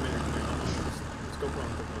need Let's go prone,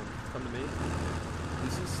 go prone. Come to me. You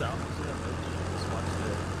see south? You see that ledge? Just watch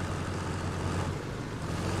there.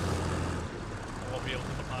 I won't be able to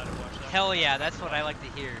come out and watch that. Hell yeah, that's what I like to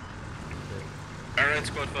hear. Alright,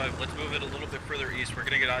 Squad 5, let's move it a little bit further east. We're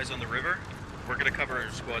gonna get eyes on the river. We're gonna cover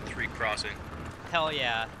Squad 3 crossing. Hell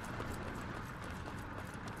yeah.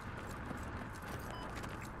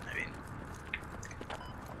 I mean,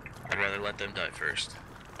 I'd rather let them die first.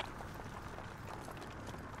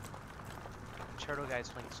 Turtle guy's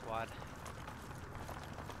playing squad.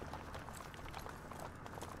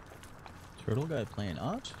 Turtle guy playing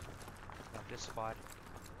ops? No, just squad.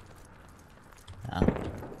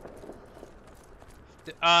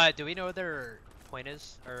 Ah. Do we know where their point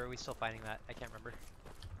is? Or are we still finding that? I can't remember.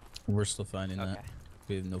 We're still finding that.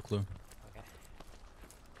 We have no clue. Okay.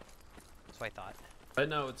 That's what I thought. Right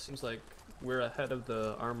now, it seems like we're ahead of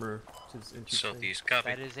the armor, which is interesting. Southeast, copy.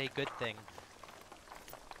 That is a good thing.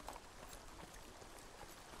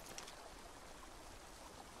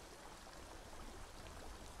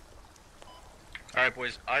 Alright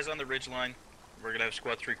boys, eyes on the ridge line. We're gonna have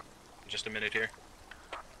Squad 3 in just a minute here.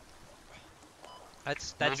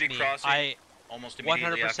 That's We'll be me. crossing I almost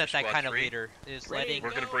immediately after 100% that Squad kind of 3. leader is letting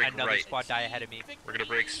We're gonna break another right. squad die ahead of me. We're gonna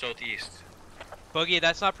break southeast. Boogie,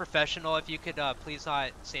 that's not professional. If you could please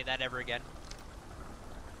not say that ever again.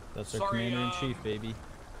 That's our Sorry, commander-in-chief, baby.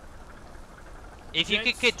 If you could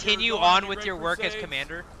Gents, you're continue going on to with break your for work as saves.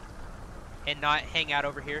 commander and not hang out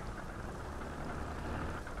over here.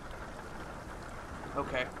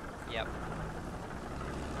 Okay. Yep.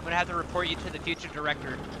 I'm gonna have to report you to the future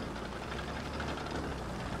director.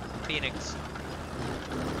 Phoenix.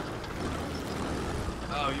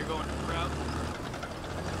 Oh, you're going to the crowd?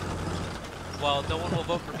 Well, no one will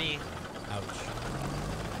vote for me. Ouch.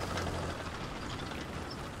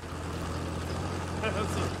 That's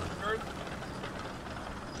a nerd.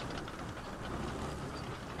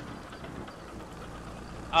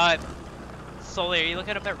 Sully, are you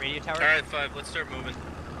looking up that radio tower? Alright, 5, let's start moving.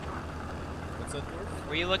 What's that, Dorf?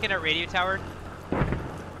 Were you looking at radio tower?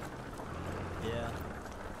 Yeah.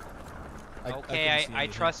 Okay, couldn't see I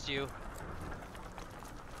anything. trust you.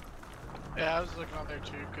 Yeah, I was looking out there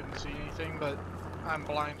too, couldn't see anything, but I'm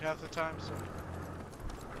blind half the time, so.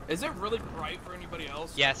 Is it really bright for anybody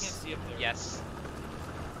else? Yes. I can't see up there. Yes.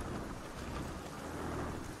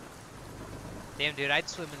 Damn, dude, I'd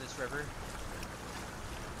swim in this river.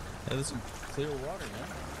 Yeah, there's some clear water, man.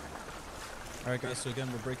 Alright guys, so again,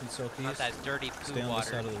 we're breaking southeast. Not that dirty poo Stay on water. this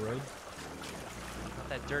side of the road. Not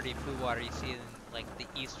that dirty poo water you see in, like, the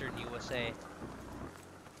eastern USA.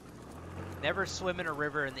 Never swim in a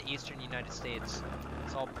river in the eastern United States.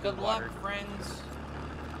 It's all poo Good water. luck, friends.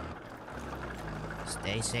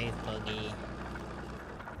 Stay safe, Boogie.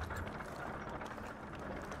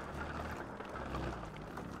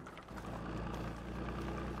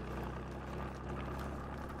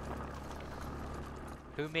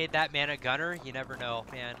 Who made that man a gunner? You never know,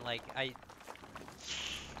 man. Like,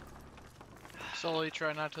 Sully,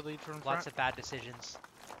 try not to lead from front. Lots of bad decisions.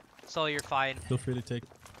 Sully, you're fine. Feel free to take.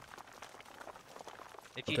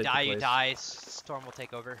 If you die, you die. Storm will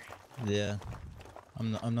take over. Yeah.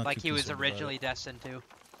 I'm not like too he was concerned about originally it. destined to.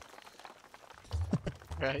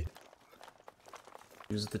 Right.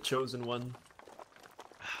 He was the chosen one.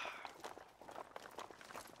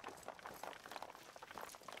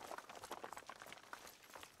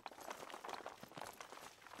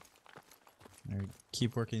 Alright,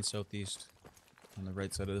 keep working southeast on the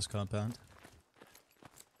right side of this compound.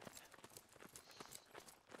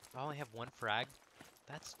 I only have one frag.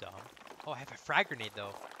 That's dumb. Oh, I have a frag grenade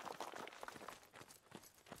though.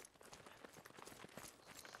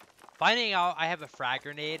 Finding out I have a frag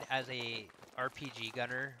grenade as a RPG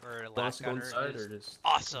gunner or a last gunner is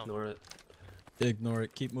awesome. Ignore it. Ignore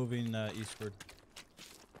it. Keep moving eastward.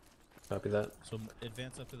 Copy that. So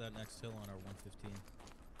advance up to that next hill on our 115.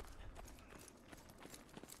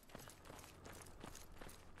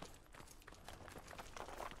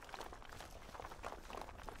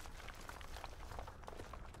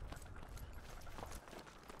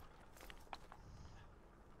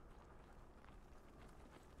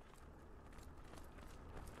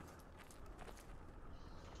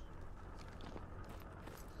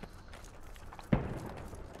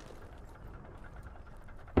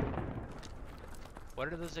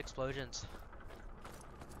 What are those explosions?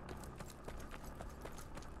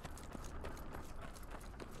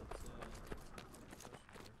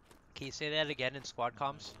 Can you say that again in squad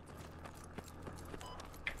comms?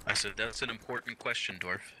 I said that's an important question,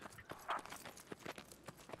 Dorf.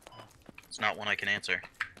 It's not one I can answer.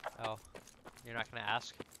 Oh, you're not gonna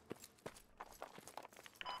ask?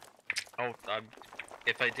 Oh,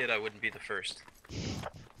 if I did, I wouldn't be the first.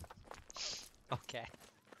 Okay.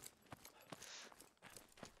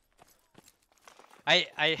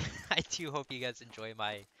 I do hope you guys enjoy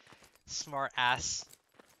my smart ass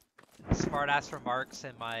remarks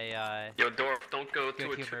and my Yo, Dorf, don't go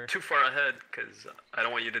too far ahead, cause I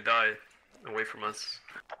don't want you to die away from us.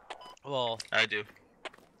 Well, I do.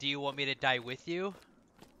 Do you want me to die with you?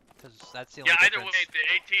 Because that's the only Yeah, either difference. way,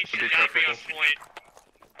 the AT should not be on point.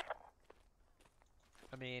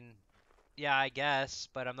 I mean, yeah, I guess,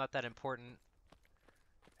 but I'm not that important.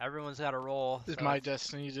 Everyone's got a role. Is so my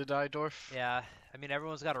destiny to die, Dorf? Yeah, I mean,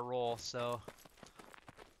 everyone's got a role, so...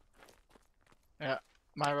 Yeah,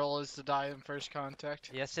 my role is to die in first contact.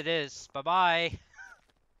 Yes, it is. Bye-bye.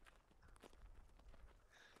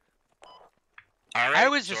 Alright, I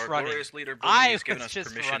was so just our running. glorious leader I has given was us just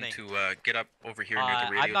permission running. to get up over here near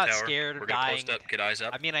the radio I'm not tower. scared We're of gonna dying. post up, get eyes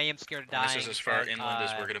up. I mean, I am scared of And dying. this is as far but, inland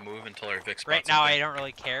as we're gonna move until our Vic spot's Right now, open. I don't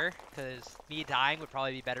really care, because me dying would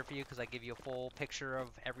probably be better for you, because I give you a full picture of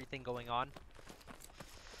everything going on.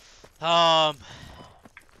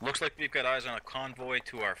 Looks like we've got eyes on a convoy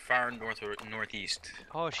to our far northeast.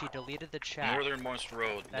 Oh, she deleted the chat. Northernmost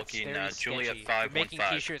road, That's looking very Juliet sketchy. 515. You're making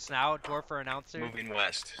t-shirts now, Dorfer announcer. Moving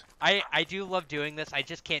west. I do love doing this. I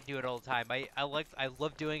just can't do it all the time. I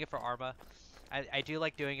love doing it for Arma. I do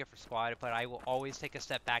like doing it for Squad, but I will always take a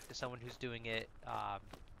step back to someone who's doing it,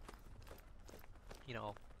 you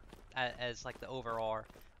know, as like the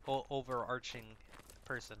overarching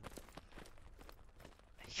person.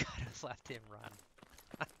 God, I just left him run.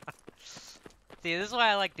 See, this is why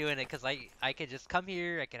I like doing it, because I could just come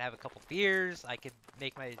here, I could have a couple beers, I could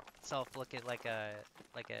make myself look at like a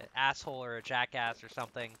asshole or a jackass or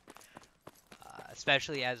something,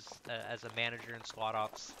 especially as a manager in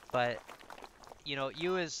SquadOps. But you know,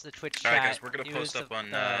 you as the Twitch chat, Alright guys, we're gonna post up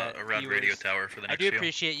on around radio tower for the next I do field.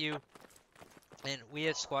 appreciate you, and we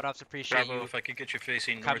as SquadOps appreciate Bravo, you. if I could get you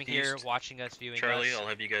facing coming northeast. here, watching us, viewing Charlie, us. I'll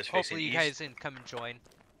have you guys facing Hopefully you east. guys can come and join.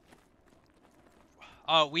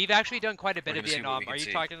 We've actually done quite a bit of Vietnam. Are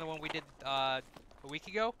you talking to the one we did a week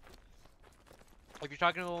ago? If you're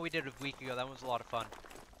talking to the one we did a week ago, that one was a lot of fun.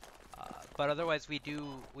 But otherwise, we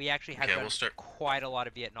actually have done quite a lot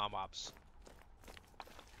of Vietnam ops.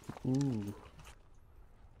 Ooh.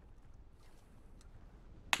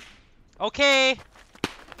 Okay.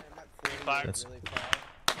 That's,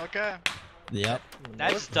 Okay. yep.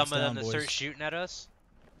 That's dumb of them down, to start boys. shooting at us.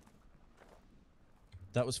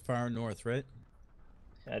 That was far north, right?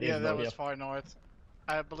 Yeah, that was far north.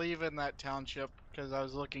 I believe in that township because I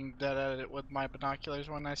was looking dead at it with my binoculars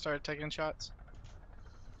when I started taking shots.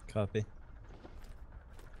 Copy.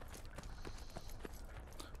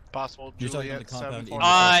 Possible You're talking Juliet the compound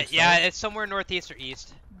 745. Yeah, it's somewhere northeast or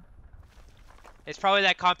east. It's probably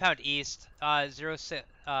that compound east, 070.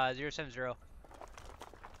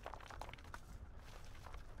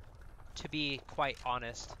 To be quite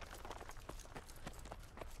honest.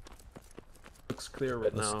 Looks clear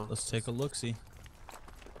right now. Let's take a look-see.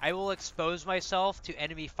 I will expose myself to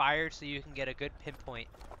enemy fire so you can get a good pinpoint.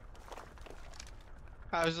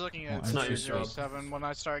 I was looking at It's not your job. 007 when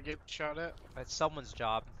I started getting shot at. That's someone's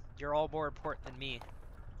job. You're all more important than me.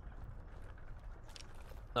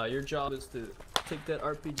 Your job is to take that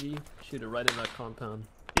RPG, shoot it right in that compound.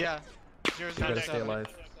 Yeah. You gotta stay alive.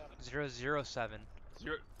 007.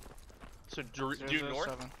 So due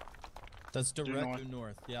north? That's direct north. due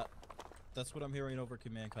north. Yeah, that's what I'm hearing over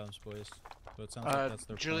command comms, boys. So it sounds like that's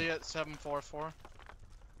their Juliet 744.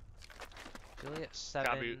 Juliet 7.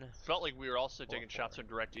 Copy. Felt like we were also taking shots in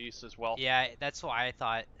direct east as well. Yeah, that's why I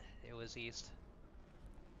thought it was east.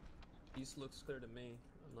 East looks clear to me.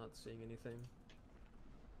 I'm not seeing anything.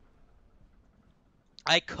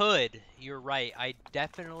 I could. You're right. I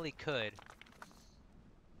definitely could.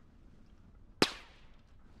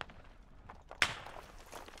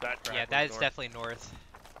 Yeah, that is definitely north.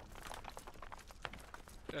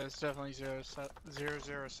 Yeah, it's definitely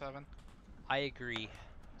 007. I agree.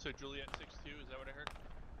 So Juliet 6-2, is that what I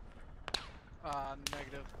heard?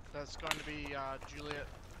 Negative. That's going to be Juliet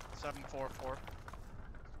 744.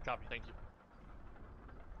 Copy, thank you.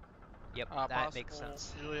 Yep, that makes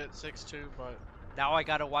sense. Juliet 6-2, but now I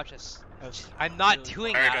gotta watch this. I'm not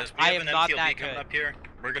doing that. Guys, I am not that coming good. up here.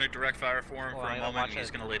 We're gonna direct fire for him Oh, for I a gotta moment, watch and he's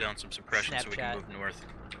a gonna lay down some suppression so we can move north.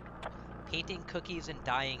 Painting cookies and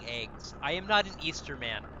dyeing eggs. I am not an Easter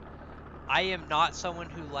man. I am not someone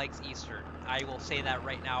who likes Easter. I will say that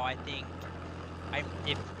right now. I think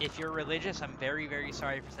if you're religious, I'm very, very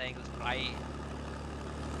sorry for saying this, but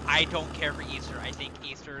I don't care for Easter. I think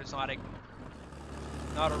Easter is not a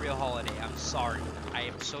real holiday. I'm sorry. I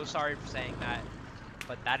am so sorry for saying that,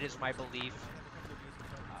 but that is my belief.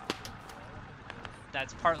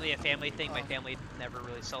 That's partly a family thing. My family never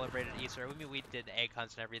really celebrated Easter. I mean, we did egg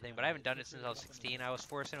hunts and everything, but I haven't done it since I was 16. I was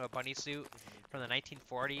forced into a bunny suit from the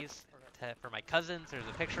 1940s for my cousins. There's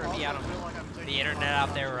a picture of me out on the internet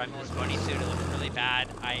out there where I'm in this bunny suit. It looks really bad.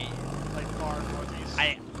 I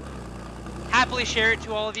happily share it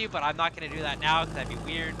to all of you, but I'm not going to do that now because that'd be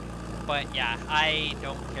weird. But yeah, I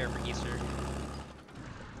don't care for Easter.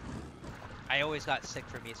 I always got sick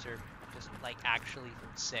from Easter. Just like actually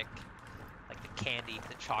sick. Like the candy,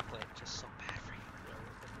 the chocolate, just so bad for you.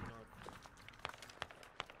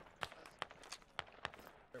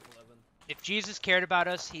 If Jesus cared about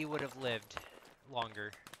us, he would have lived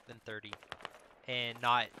longer than 30 and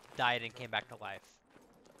not died and came back to life.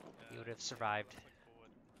 He would have survived.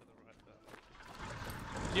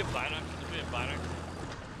 Do you have binocs? Do you have binocs?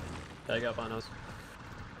 Yeah, I got binos.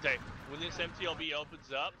 Okay, when this MTLB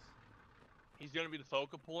opens up, he's going to be the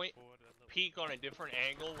focal point. Peek on a different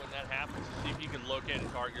angle when that happens to see if you can locate a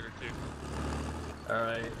target or two.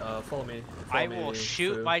 Alright, follow me. I will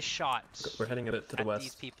shoot my shots. We're heading a bit to the west.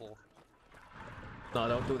 These people. No,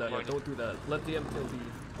 don't do that yet. Don't do that. Let the MTLB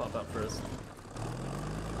pop out first.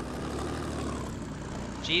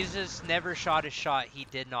 Jesus never shot a shot. He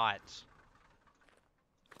did not.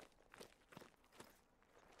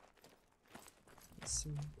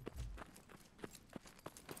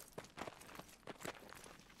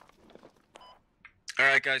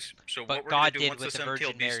 Alright guys, so But what we're God going to do did once with this the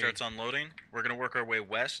Virgin MTLB Mary. starts unloading, we're going to work our way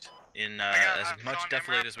west in as much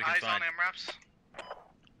defilade as we can find.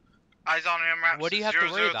 Eyes on MRAPs. What do you have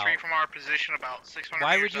to worry about? From our position, about 600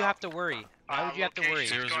 Why meters would you out. have to worry? Why would you have to worry?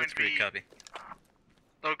 003, copy.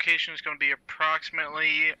 Location is going to be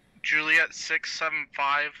approximately Juliet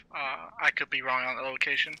 675. I could be wrong on the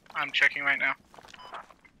location. I'm checking right now.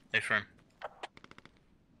 Hey, firm.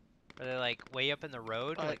 Are they like way up in the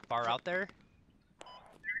road, like far out there?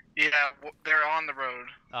 Yeah, they're on the road.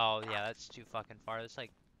 Oh yeah, that's too fucking far. That's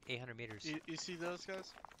like 800 meters. You see those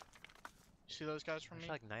guys? You see those guys from me?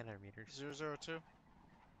 It's like 900 meters. 002.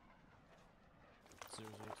 002.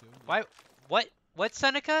 Why? What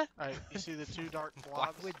Seneca? Alright, you see the two dark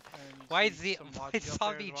blobs? Why is the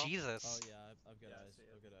zombie Jesus? Oh yeah, I've got eyes.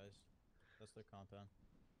 I've got eyes. That's their compound.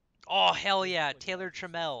 Oh hell yeah, Taylor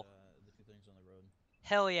Trammell. The two things on the road.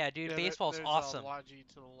 Hell yeah, dude, baseball's there's awesome. Logi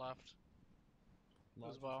to the left.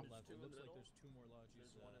 Lodges as well. left. It looks like there's two more lodges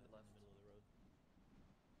in the middle of the road.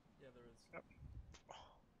 Yeah, there is. Yep.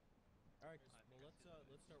 All right, well let's start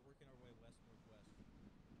working our way west northwest.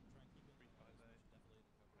 Try and keep it as much defilade coverage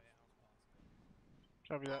as possible.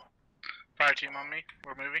 Copy that. Fire team on me.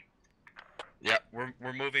 We're moving. Yeah,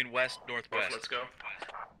 we're moving west northwest. Let's go.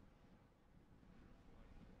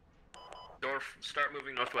 Dorf, start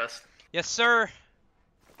moving northwest. Yes, sir.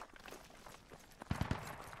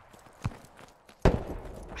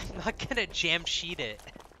 I'm not gonna jam sheet it.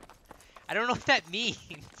 I don't know what that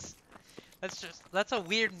means. That's a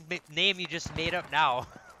weird name you just made up now.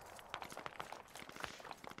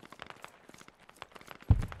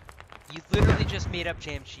 just made up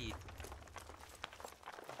Jamshed.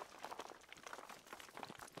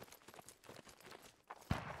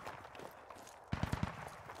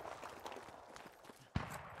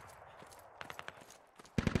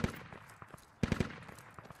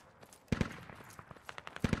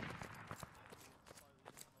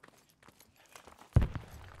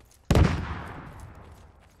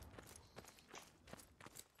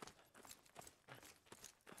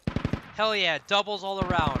 Hell yeah, doubles all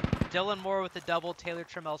around. Dylan Moore with the double, Taylor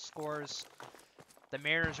Trammell scores. The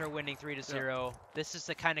Mariners are winning 3-0. This is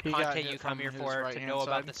the kind of He got content hit you come from here his for to right-hand know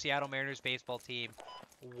about side. the Seattle Mariners baseball team.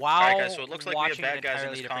 Wow, Alright guys, so it looks like we have watching an bad guys in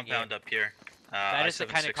entirely this different compound game. up here. That is the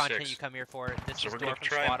kind of I-766. content you come here for. This So is we're gonna Dorf and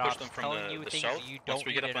try and push SquadOps them from telling you the things south. you Once don't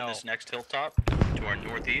we need get to up on know. this next hilltop to our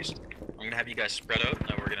northeast, I'm gonna have you guys spread out,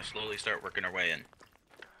 and we're gonna slowly start working our way in.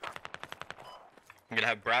 I'm gonna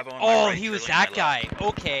have Bravo on my Oh, right, he was Shirley on that my guy. left.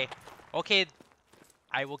 Okay. Okay.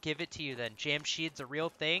 I will give it to you then. Jamshed's a real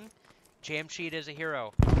thing. Jamshed is a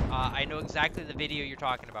hero. I know exactly the video you're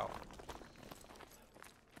talking about.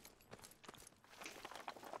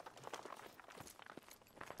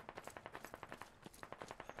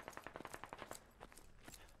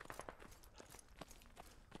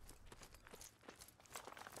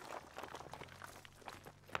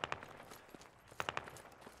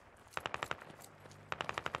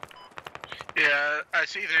 Yeah, I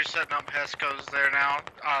see they're setting up Pesco's there now.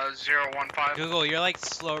 015. Google, you're like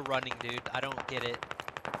slow running, dude. I don't get it.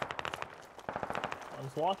 I'm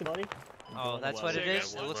just walking, buddy. Oh, that's what it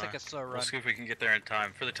is? It looks like a slow run. We'll see if we can get there in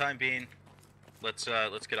time. For the time being, let's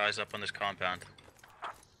get eyes up on this compound.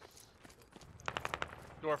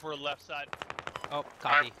 Dorf, we're left side. Oh,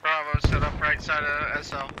 copy. Bravo set up right side of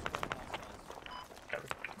SL.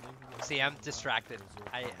 See, I'm distracted.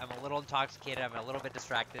 I'm a little intoxicated. I'm a little bit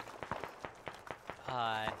distracted.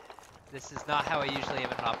 This is not how I usually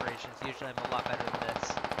am in operations. Usually I'm a lot better than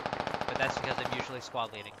this. But that's because I'm usually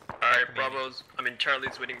squad leading. Alright,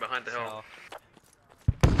 Charlie's waiting behind the hill.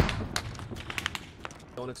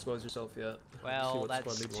 Don't expose yourself yet. See Well, what that's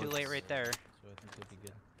squad lead too wants. late right there. So I think you'll be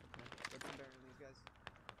good.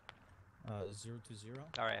 020.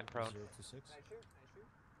 Alright, I'm prone. 026.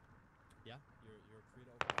 Yeah, you're free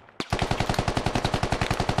to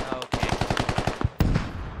open. Okay.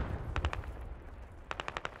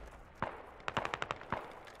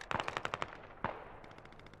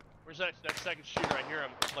 Where's that second shooter? I hear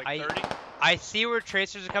him. Like 30? I see where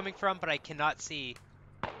tracers are coming from, but I cannot see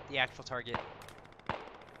the actual target.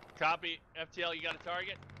 Copy. FTL, you got a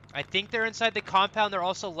target? I think they're inside the compound. They're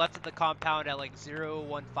also left of the compound at like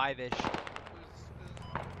 015-ish.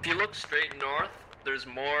 If you look straight north, there's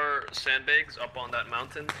more sandbags up on that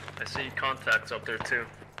mountain. I see contacts up there too.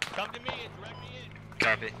 Come to me and direct me in.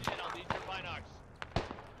 Copy. I'll need your binocs.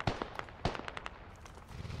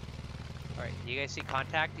 Alright, do you guys see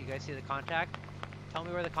contact? Do you guys see the contact? Tell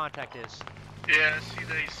me where the contact is. Yeah, I see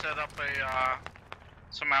they set up a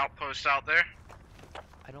some outposts out there.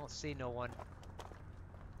 I don't see no one.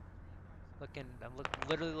 I'm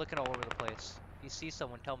literally looking all over the place. If you see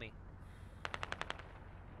someone, tell me.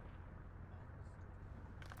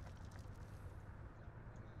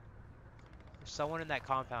 There's someone in that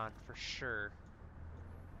compound for sure.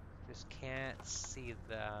 Just can't see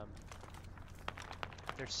them.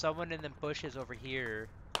 There's someone in the bushes over here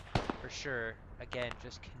for sure. Again,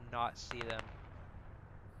 just cannot see them.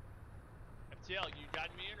 FTL, you got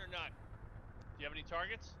me in or not? Do you have any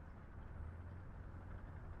targets?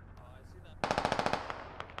 I see that.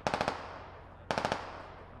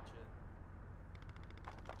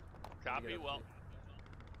 Copy, well.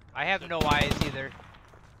 I have no eyes either.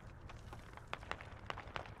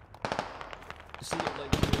 You see it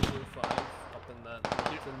like 005 up in that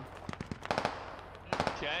mountain?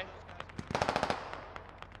 Okay.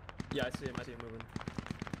 Yeah, I see him moving.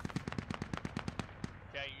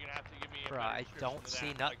 Okay, you're gonna have to give me a Bruh, better I description don't of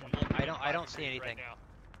see that. nothing. Like, I don't see 1.5 anything. right now.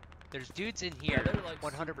 There's dudes in Yeah, here, they're like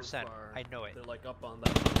 100%. super far. I know it. They're like up on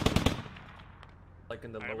that mountain. Like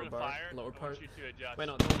in the Alright, lower I'm gonna bar, fire. lower I want part. you to adjust. Wait,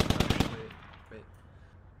 no, don't. Wait.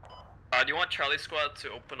 Do you want Charlie Squad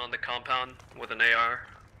to open on the compound with an AR?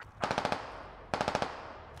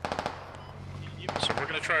 So we're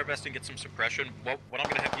gonna try our best and get some suppression. What I'm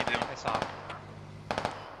gonna have you do? I saw him.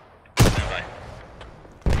 Stand by.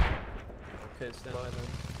 Okay, stand by then.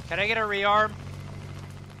 Can I get a rearm?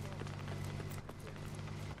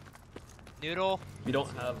 Noodle? You don't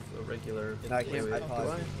have a regular. I can't. I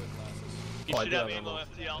paused. You Oh, I should do have have ammo, ammo.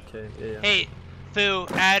 FTL. Okay, yeah. Hey, Foo,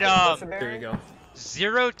 at There you go.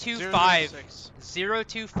 025.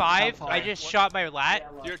 025. I just shot my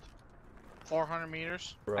lat. 400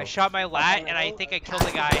 meters. I shot my lat and I think I killed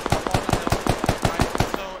a guy. So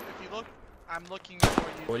if you look I'm looking for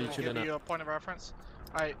What are you you to shooting give at? you a point of reference.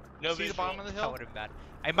 Alright, No see the visual. bottom of the That hill? would have been bad.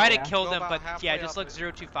 I might have yeah. killed Go him, about but yeah, halfway just up look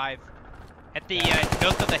it. 025 at the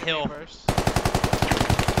north of the hill. First.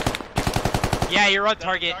 Yeah, you're on Is that the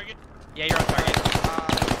target. target? Yeah, you're on target.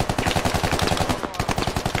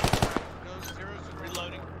 Go 0, 0,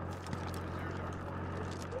 Reloading.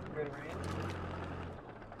 Good range.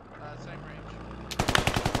 Same range.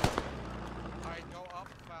 Alright, go up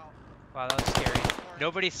about. Wow, that was scary.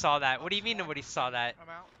 Nobody saw that. What do you mean nobody saw that? I'm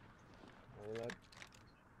out. Reload.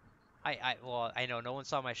 Well, I know. No one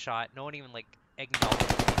saw my shot. No one even, like, acknowledged me.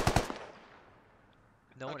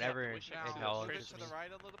 No one Okay, ever now, move it acknowledges to me. the right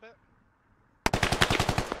a little bit.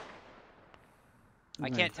 I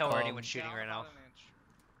can't tell where Um, anyone's shooting Down right now. about an inch.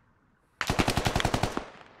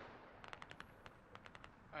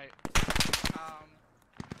 Alright.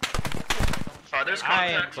 There's I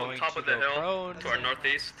am contacts on going top to of the go hill prone. to our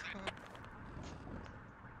northeast.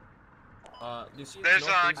 There's There's northeast,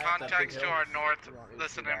 that contacts big to hill. our north. You want me to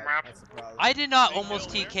Listen, see that? MRAP. That's the problem. I did not Big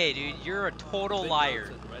almost hill TK, dude. You're a total Big liar.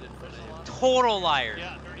 mountain right in front of you. Total liar.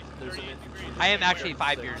 Yeah, 30, There's 38 an degrees. I am actually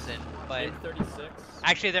 5 36. years in, but 36.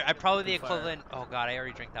 actually, I'm probably the Open fire. equivalent. Oh god, I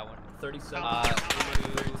already drank that one. 37.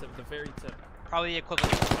 The very tip. Probably the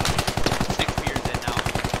equivalent of 6 beers in now.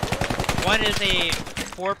 One is a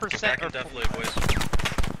 4% Back or definitely, boys.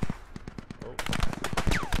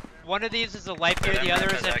 one of these is a light beer, Yeah, the that other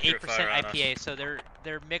has is an accurate 8% fire on IPA, so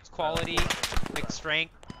they're mixed quality, mixed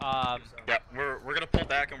strength. Yeah, we're gonna pull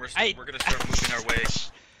back and we're gonna start moving our way.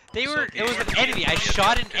 They So were. if It was you- an enemy. I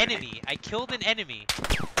shot an enemy. I killed an enemy.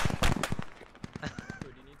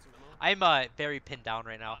 I'm very pinned down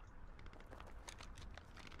right now.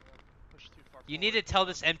 You need to tell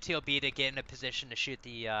this MTLB to get in a position to shoot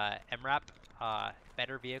the MRAP.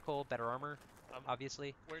 Better vehicle, better armor,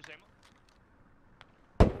 obviously. Where's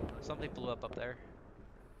ammo? Something blew up there.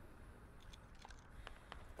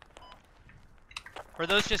 For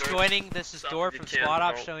those just joining, this is Dorf from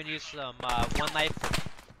SquadOps showing you some One Life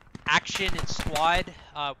action in squad,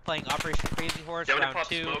 playing Operation Crazy Horse Do you have round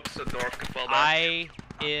any pop 2. smokes so Dorf can fall back?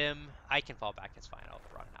 I can fall back. It's fine. I'll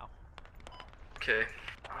run now. Okay.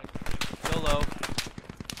 YOLO.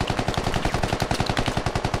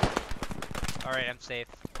 All right, I'm safe.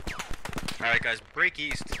 All right, guys, break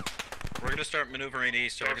east. We're gonna start maneuvering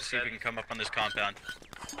east, so we're gonna see if we can come up on this compound.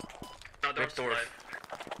 No, Dorf's Dorf. alive.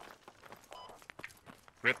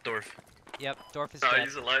 Rip Dorf. Yep, Dorf is No, dead.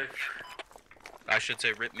 he's alive. I should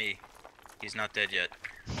say rip me. He's not dead yet.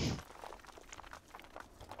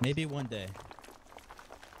 Maybe one day.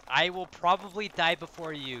 I will probably die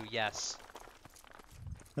before you. Yes.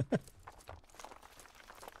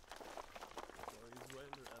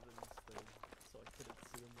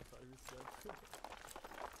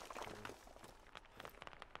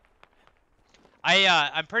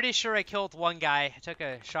 I'm pretty sure I killed one guy. I took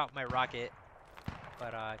a shot with my rocket,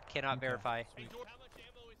 but cannot verify.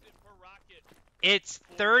 It's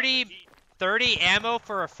 30 ammo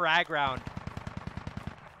for a frag round.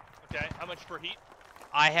 Okay, how much for heat?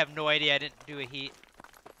 I have no idea. I didn't do a heat.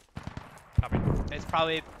 It's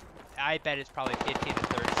probably, I bet it's probably 15 to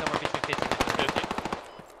 30, somewhere between 15 and 30.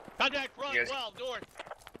 Contact front, well, north.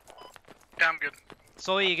 Yeah, I'm good.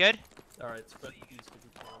 Sully, you good? Alright, spread east if you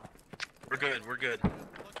can. We're good. We're good.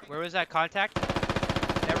 Where was that contact?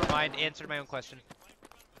 Never mind. Answered my own question.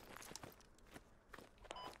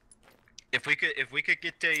 If we could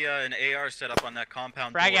get an AR set up on that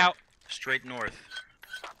compound Frag door, out. straight north.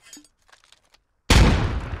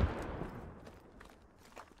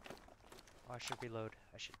 Oh, I should reload.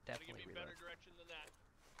 I should definitely reload.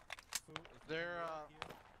 They're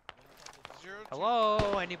 0 to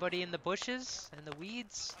Hello? Anybody in the bushes? In the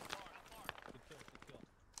weeds?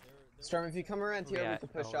 Storm, if you come around here, we can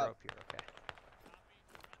push we're up. Here. Okay.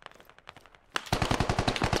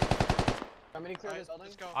 How many clear this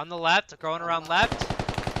building? On the left, going around left.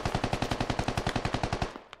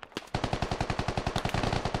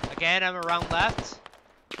 Again, I'm around left.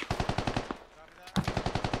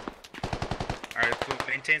 Alright,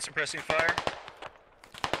 maintain suppressing fire.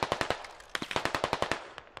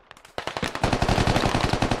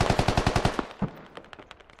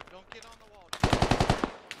 Don't get on the wall.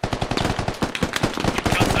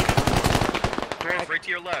 Dorf, right to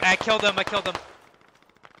your left. I killed him. You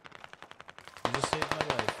just saved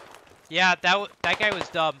my life. Yeah, that guy was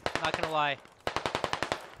dumb. Not gonna lie.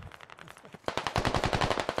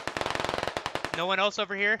 No one else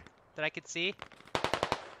over here that I could see?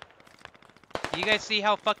 You guys see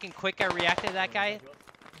how fucking quick I reacted to that guy?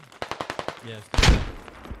 Yes.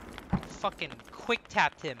 Fucking quick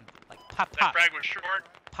tapped him. Like pop That pop. frag was short.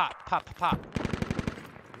 Pop pop pop.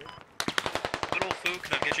 Little Fu.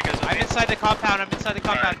 Can I get you guys? I'm inside the compound. I'm inside the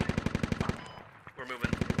compound. Right. We're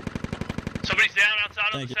moving. Somebody's down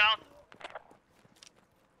outside on the south.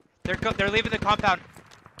 They're leaving the compound.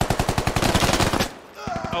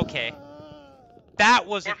 Okay. That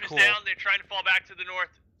wasn't Dorf is cool. down. They're trying to fall back to the north.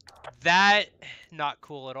 That not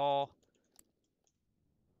cool at all.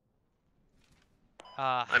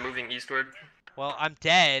 I'm moving eastward. Well, I'm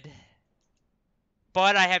dead.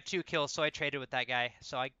 But I have 2 kills, so I traded with that guy.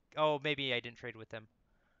 Oh, maybe I didn't trade with him.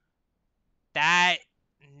 That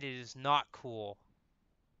is not cool.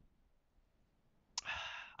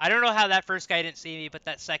 I don't know how that first guy didn't see me, but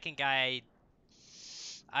that second guy,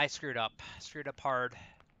 I screwed up. Screwed up hard.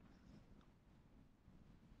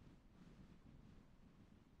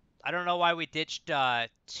 I don't know why we ditched 2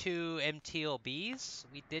 MTLBs.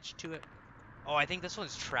 We ditched 2. Oh, I think this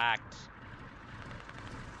one's tracked.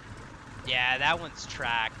 Yeah, that one's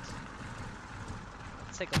tracked.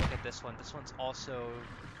 Let's take a look at this one. This one's also...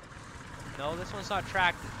 No, this one's not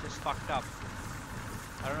tracked. It's just fucked up.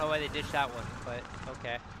 I don't know why they ditched that one, but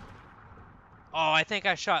okay. Oh, I think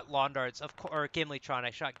I shot Londards, or Gimletron.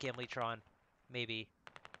 I shot Gimletron. Maybe.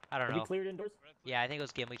 I don't know. Have you cleared indoors? Yeah, I think it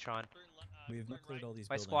was Gimletron. We've not cleared all these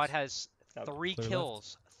My buildings. squad has 3 Clear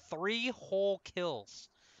kills. 3 whole kills.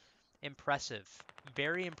 Impressive.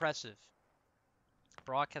 Very impressive.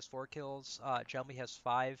 Brock has 4 kills. Jelmy has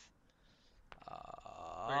 5.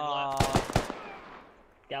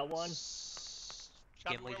 Got one.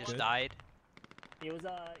 Gimli just died. He was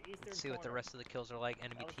eastern. Let's see what the rest of the kills are like.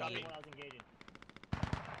 Enemy team. When I was engaging.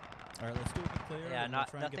 All right, let's do it clear. Yeah, and we'll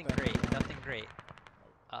try and nothing get back great. to the Nothing great.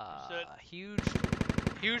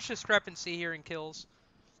 Huge discrepancy here in kills.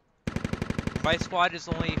 My squad is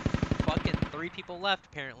only fucking 3 people left,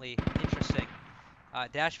 apparently. Interesting.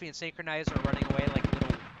 Dashby and Synchronize are running away like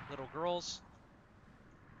little girls.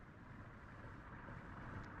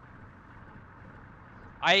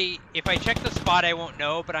 If I check the spot, I won't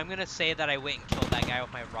know, but I'm gonna say that I went and killed that guy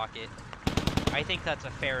with my rocket. I think that's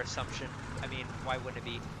a fair assumption. I mean, why wouldn't it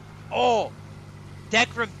be? Oh!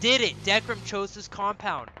 Dekram did it! Dekram chose this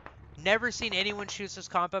compound. Never seen anyone choose this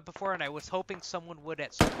compound before, and I was hoping someone would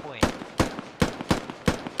at some point.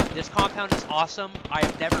 This compound is awesome. I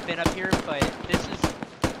have never been up here, but this is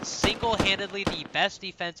single-handedly the best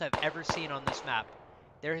defense I've ever seen on this map.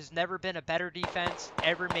 There has never been a better defense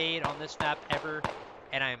ever made on this map, ever.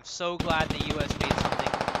 And I am so glad the U.S. made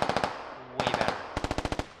something way better.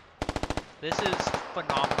 This is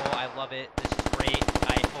phenomenal. I love it. This is great.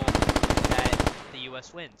 I hope that the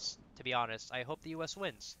U.S. wins, to be honest. I hope the U.S.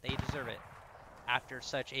 wins. They deserve it after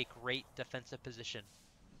such a great defensive position.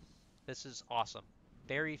 This is awesome.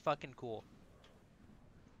 Very fucking cool.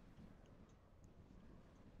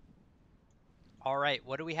 Alright,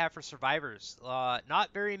 what do we have for survivors? Not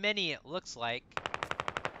very many, it looks like.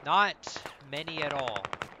 Not many at all.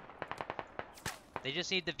 They just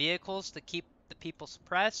need the vehicles to keep the people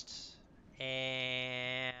suppressed,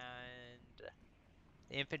 and the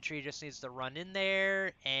infantry just needs to run in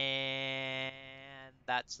there, and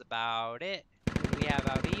that's about it. Who do we have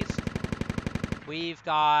out east? We've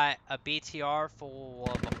got a BTR full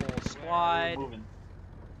of a whole squad.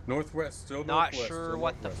 Northwest, still Not northwest. sure still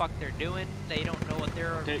what the northwest. fuck they're doing. They don't know what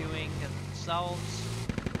they're doing themselves.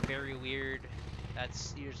 Very weird.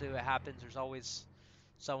 That's usually what happens. There's always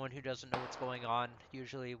someone who doesn't know what's going on.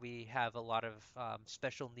 Usually we have a lot of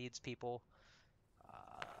special needs people.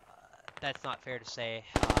 That's not fair to say.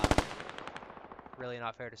 Really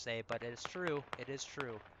not fair to say, but it is true. It is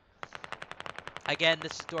true. Again,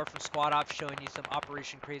 this is Dorf from SquadOps showing you some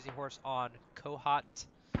Operation Crazy Horse on Kohat.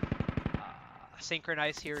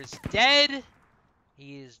 Synchronize here is dead.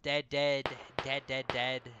 He is dead.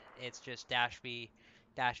 It's just Dashby.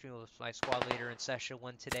 Dashby was my squad leader in session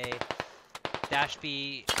 1 today.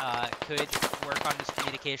 Dashby could work on his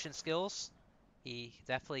communication skills. He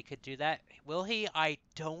definitely could do that. Will he? I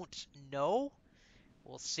don't know.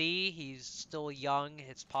 We'll see. He's still young.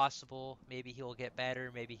 It's possible. Maybe he'll get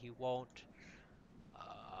better. Maybe he won't.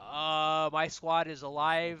 My squad is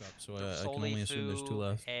alive. So I can only assume there's 2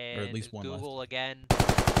 left, or at least 1 Google left. again.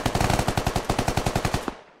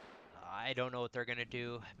 I don't know what they're gonna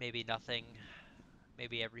do. Maybe nothing.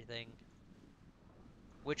 Maybe everything.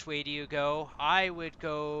 Which way do you go? I would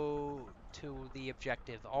go to the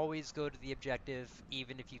objective. Always go to the objective,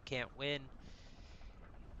 even if you can't win.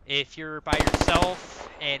 If you're by yourself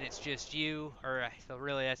and it's just you, or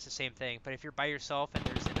really that's the same thing, but if you're by yourself and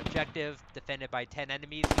there's an objective defended by 10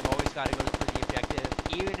 enemies, you always got to go for the objective,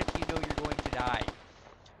 even if you know you're going to die.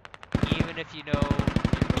 Even if you know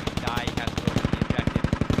you're going to die, you have to go for the objective.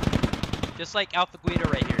 Just like Alpha Guido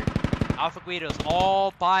right here. Alpha Guido's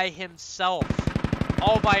all by himself.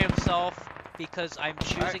 All by himself, because I'm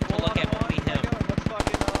choosing to look at only him.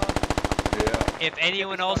 If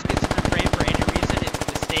anyone else gets in the frame for any reason, it's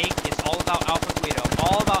a mistake. It's all about Alpha Guido.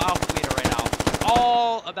 All about Alpha Guido right now.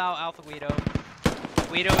 All about Alpha Guido.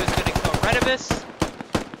 Guido is going to kill Redibus.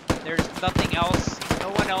 There's nothing else. No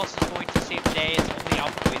one else is going to save the day. It's only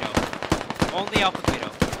Alpha Guido. Only Alpha Guido.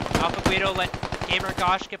 Alpha Guido let Gamer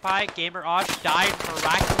Gosh get by. Gamer Osh died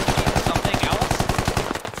miraculously to something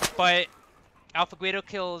else. But Alpha Guido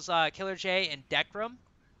kills Killer J and Dekram.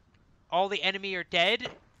 All the enemy are dead.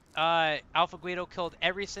 Alpha Guido killed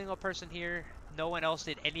every single person here. No one else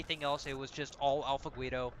did anything else. It was just all Alpha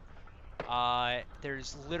Guido.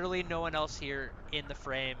 There's literally no one else here in the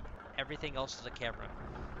frame. Everything else is a camera.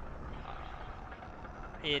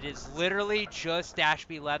 It is literally just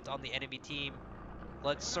Dashby left on the enemy team.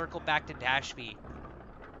 Let's circle back to Dashby.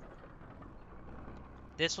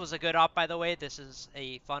 This was a good op, by the way. This is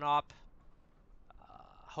a fun op.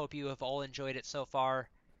 Hope you have all enjoyed it so far.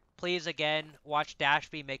 Please, again, watch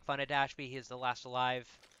Dashby, make fun of Dashby. He is the last alive.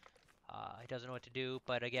 He doesn't know what to do,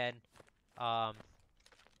 but again,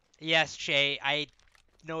 yes, Shay, I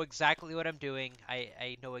know exactly what I'm doing.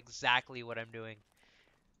 I know exactly what I'm doing.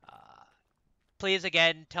 Please,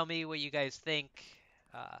 again, tell me what you guys think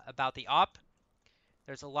about the op.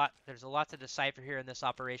 There's a lot to decipher here in this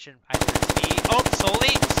operation. Either it's me. Oh,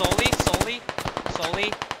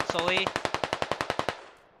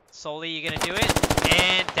 Soli, you gonna do it?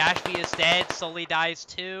 And Dashby is dead. Soli dies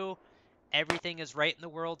too. Everything is right in the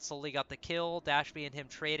world. Soli got the kill. Dashby and him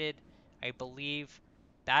traded, I believe.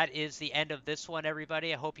 That is the end of this one,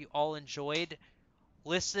 everybody. I hope you all enjoyed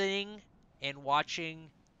listening and watching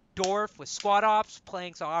Dorf with SquadOps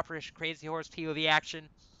playing some Operation Crazy Horse POV action.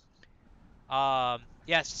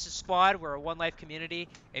 Yes, this is Squad. We're a One Life community.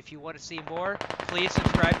 If you want to see more, please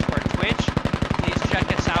subscribe to our Twitch. Please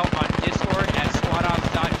check us out on Discord at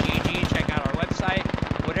squadops.gg. Check out our website.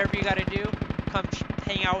 Whatever you got to do, come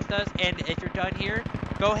hang out with us. And if you're done here,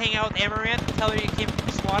 go hang out with Amaranth. Tell her you came from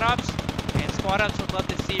SquadOps. And SquadOps would love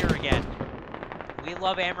to see her again. We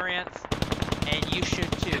love Amaranth, and you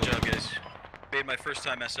should too. Good job, guys. Made my first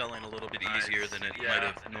time SLing a little bit easier than it might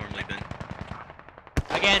have normally been.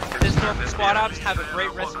 Again, this is Dorf from SquadOps. Have a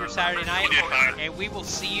great rest of your Saturday night, and we will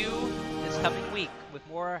see you this coming week with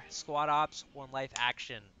more SquadOps One Life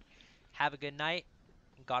action. Have a good night,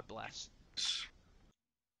 and God bless.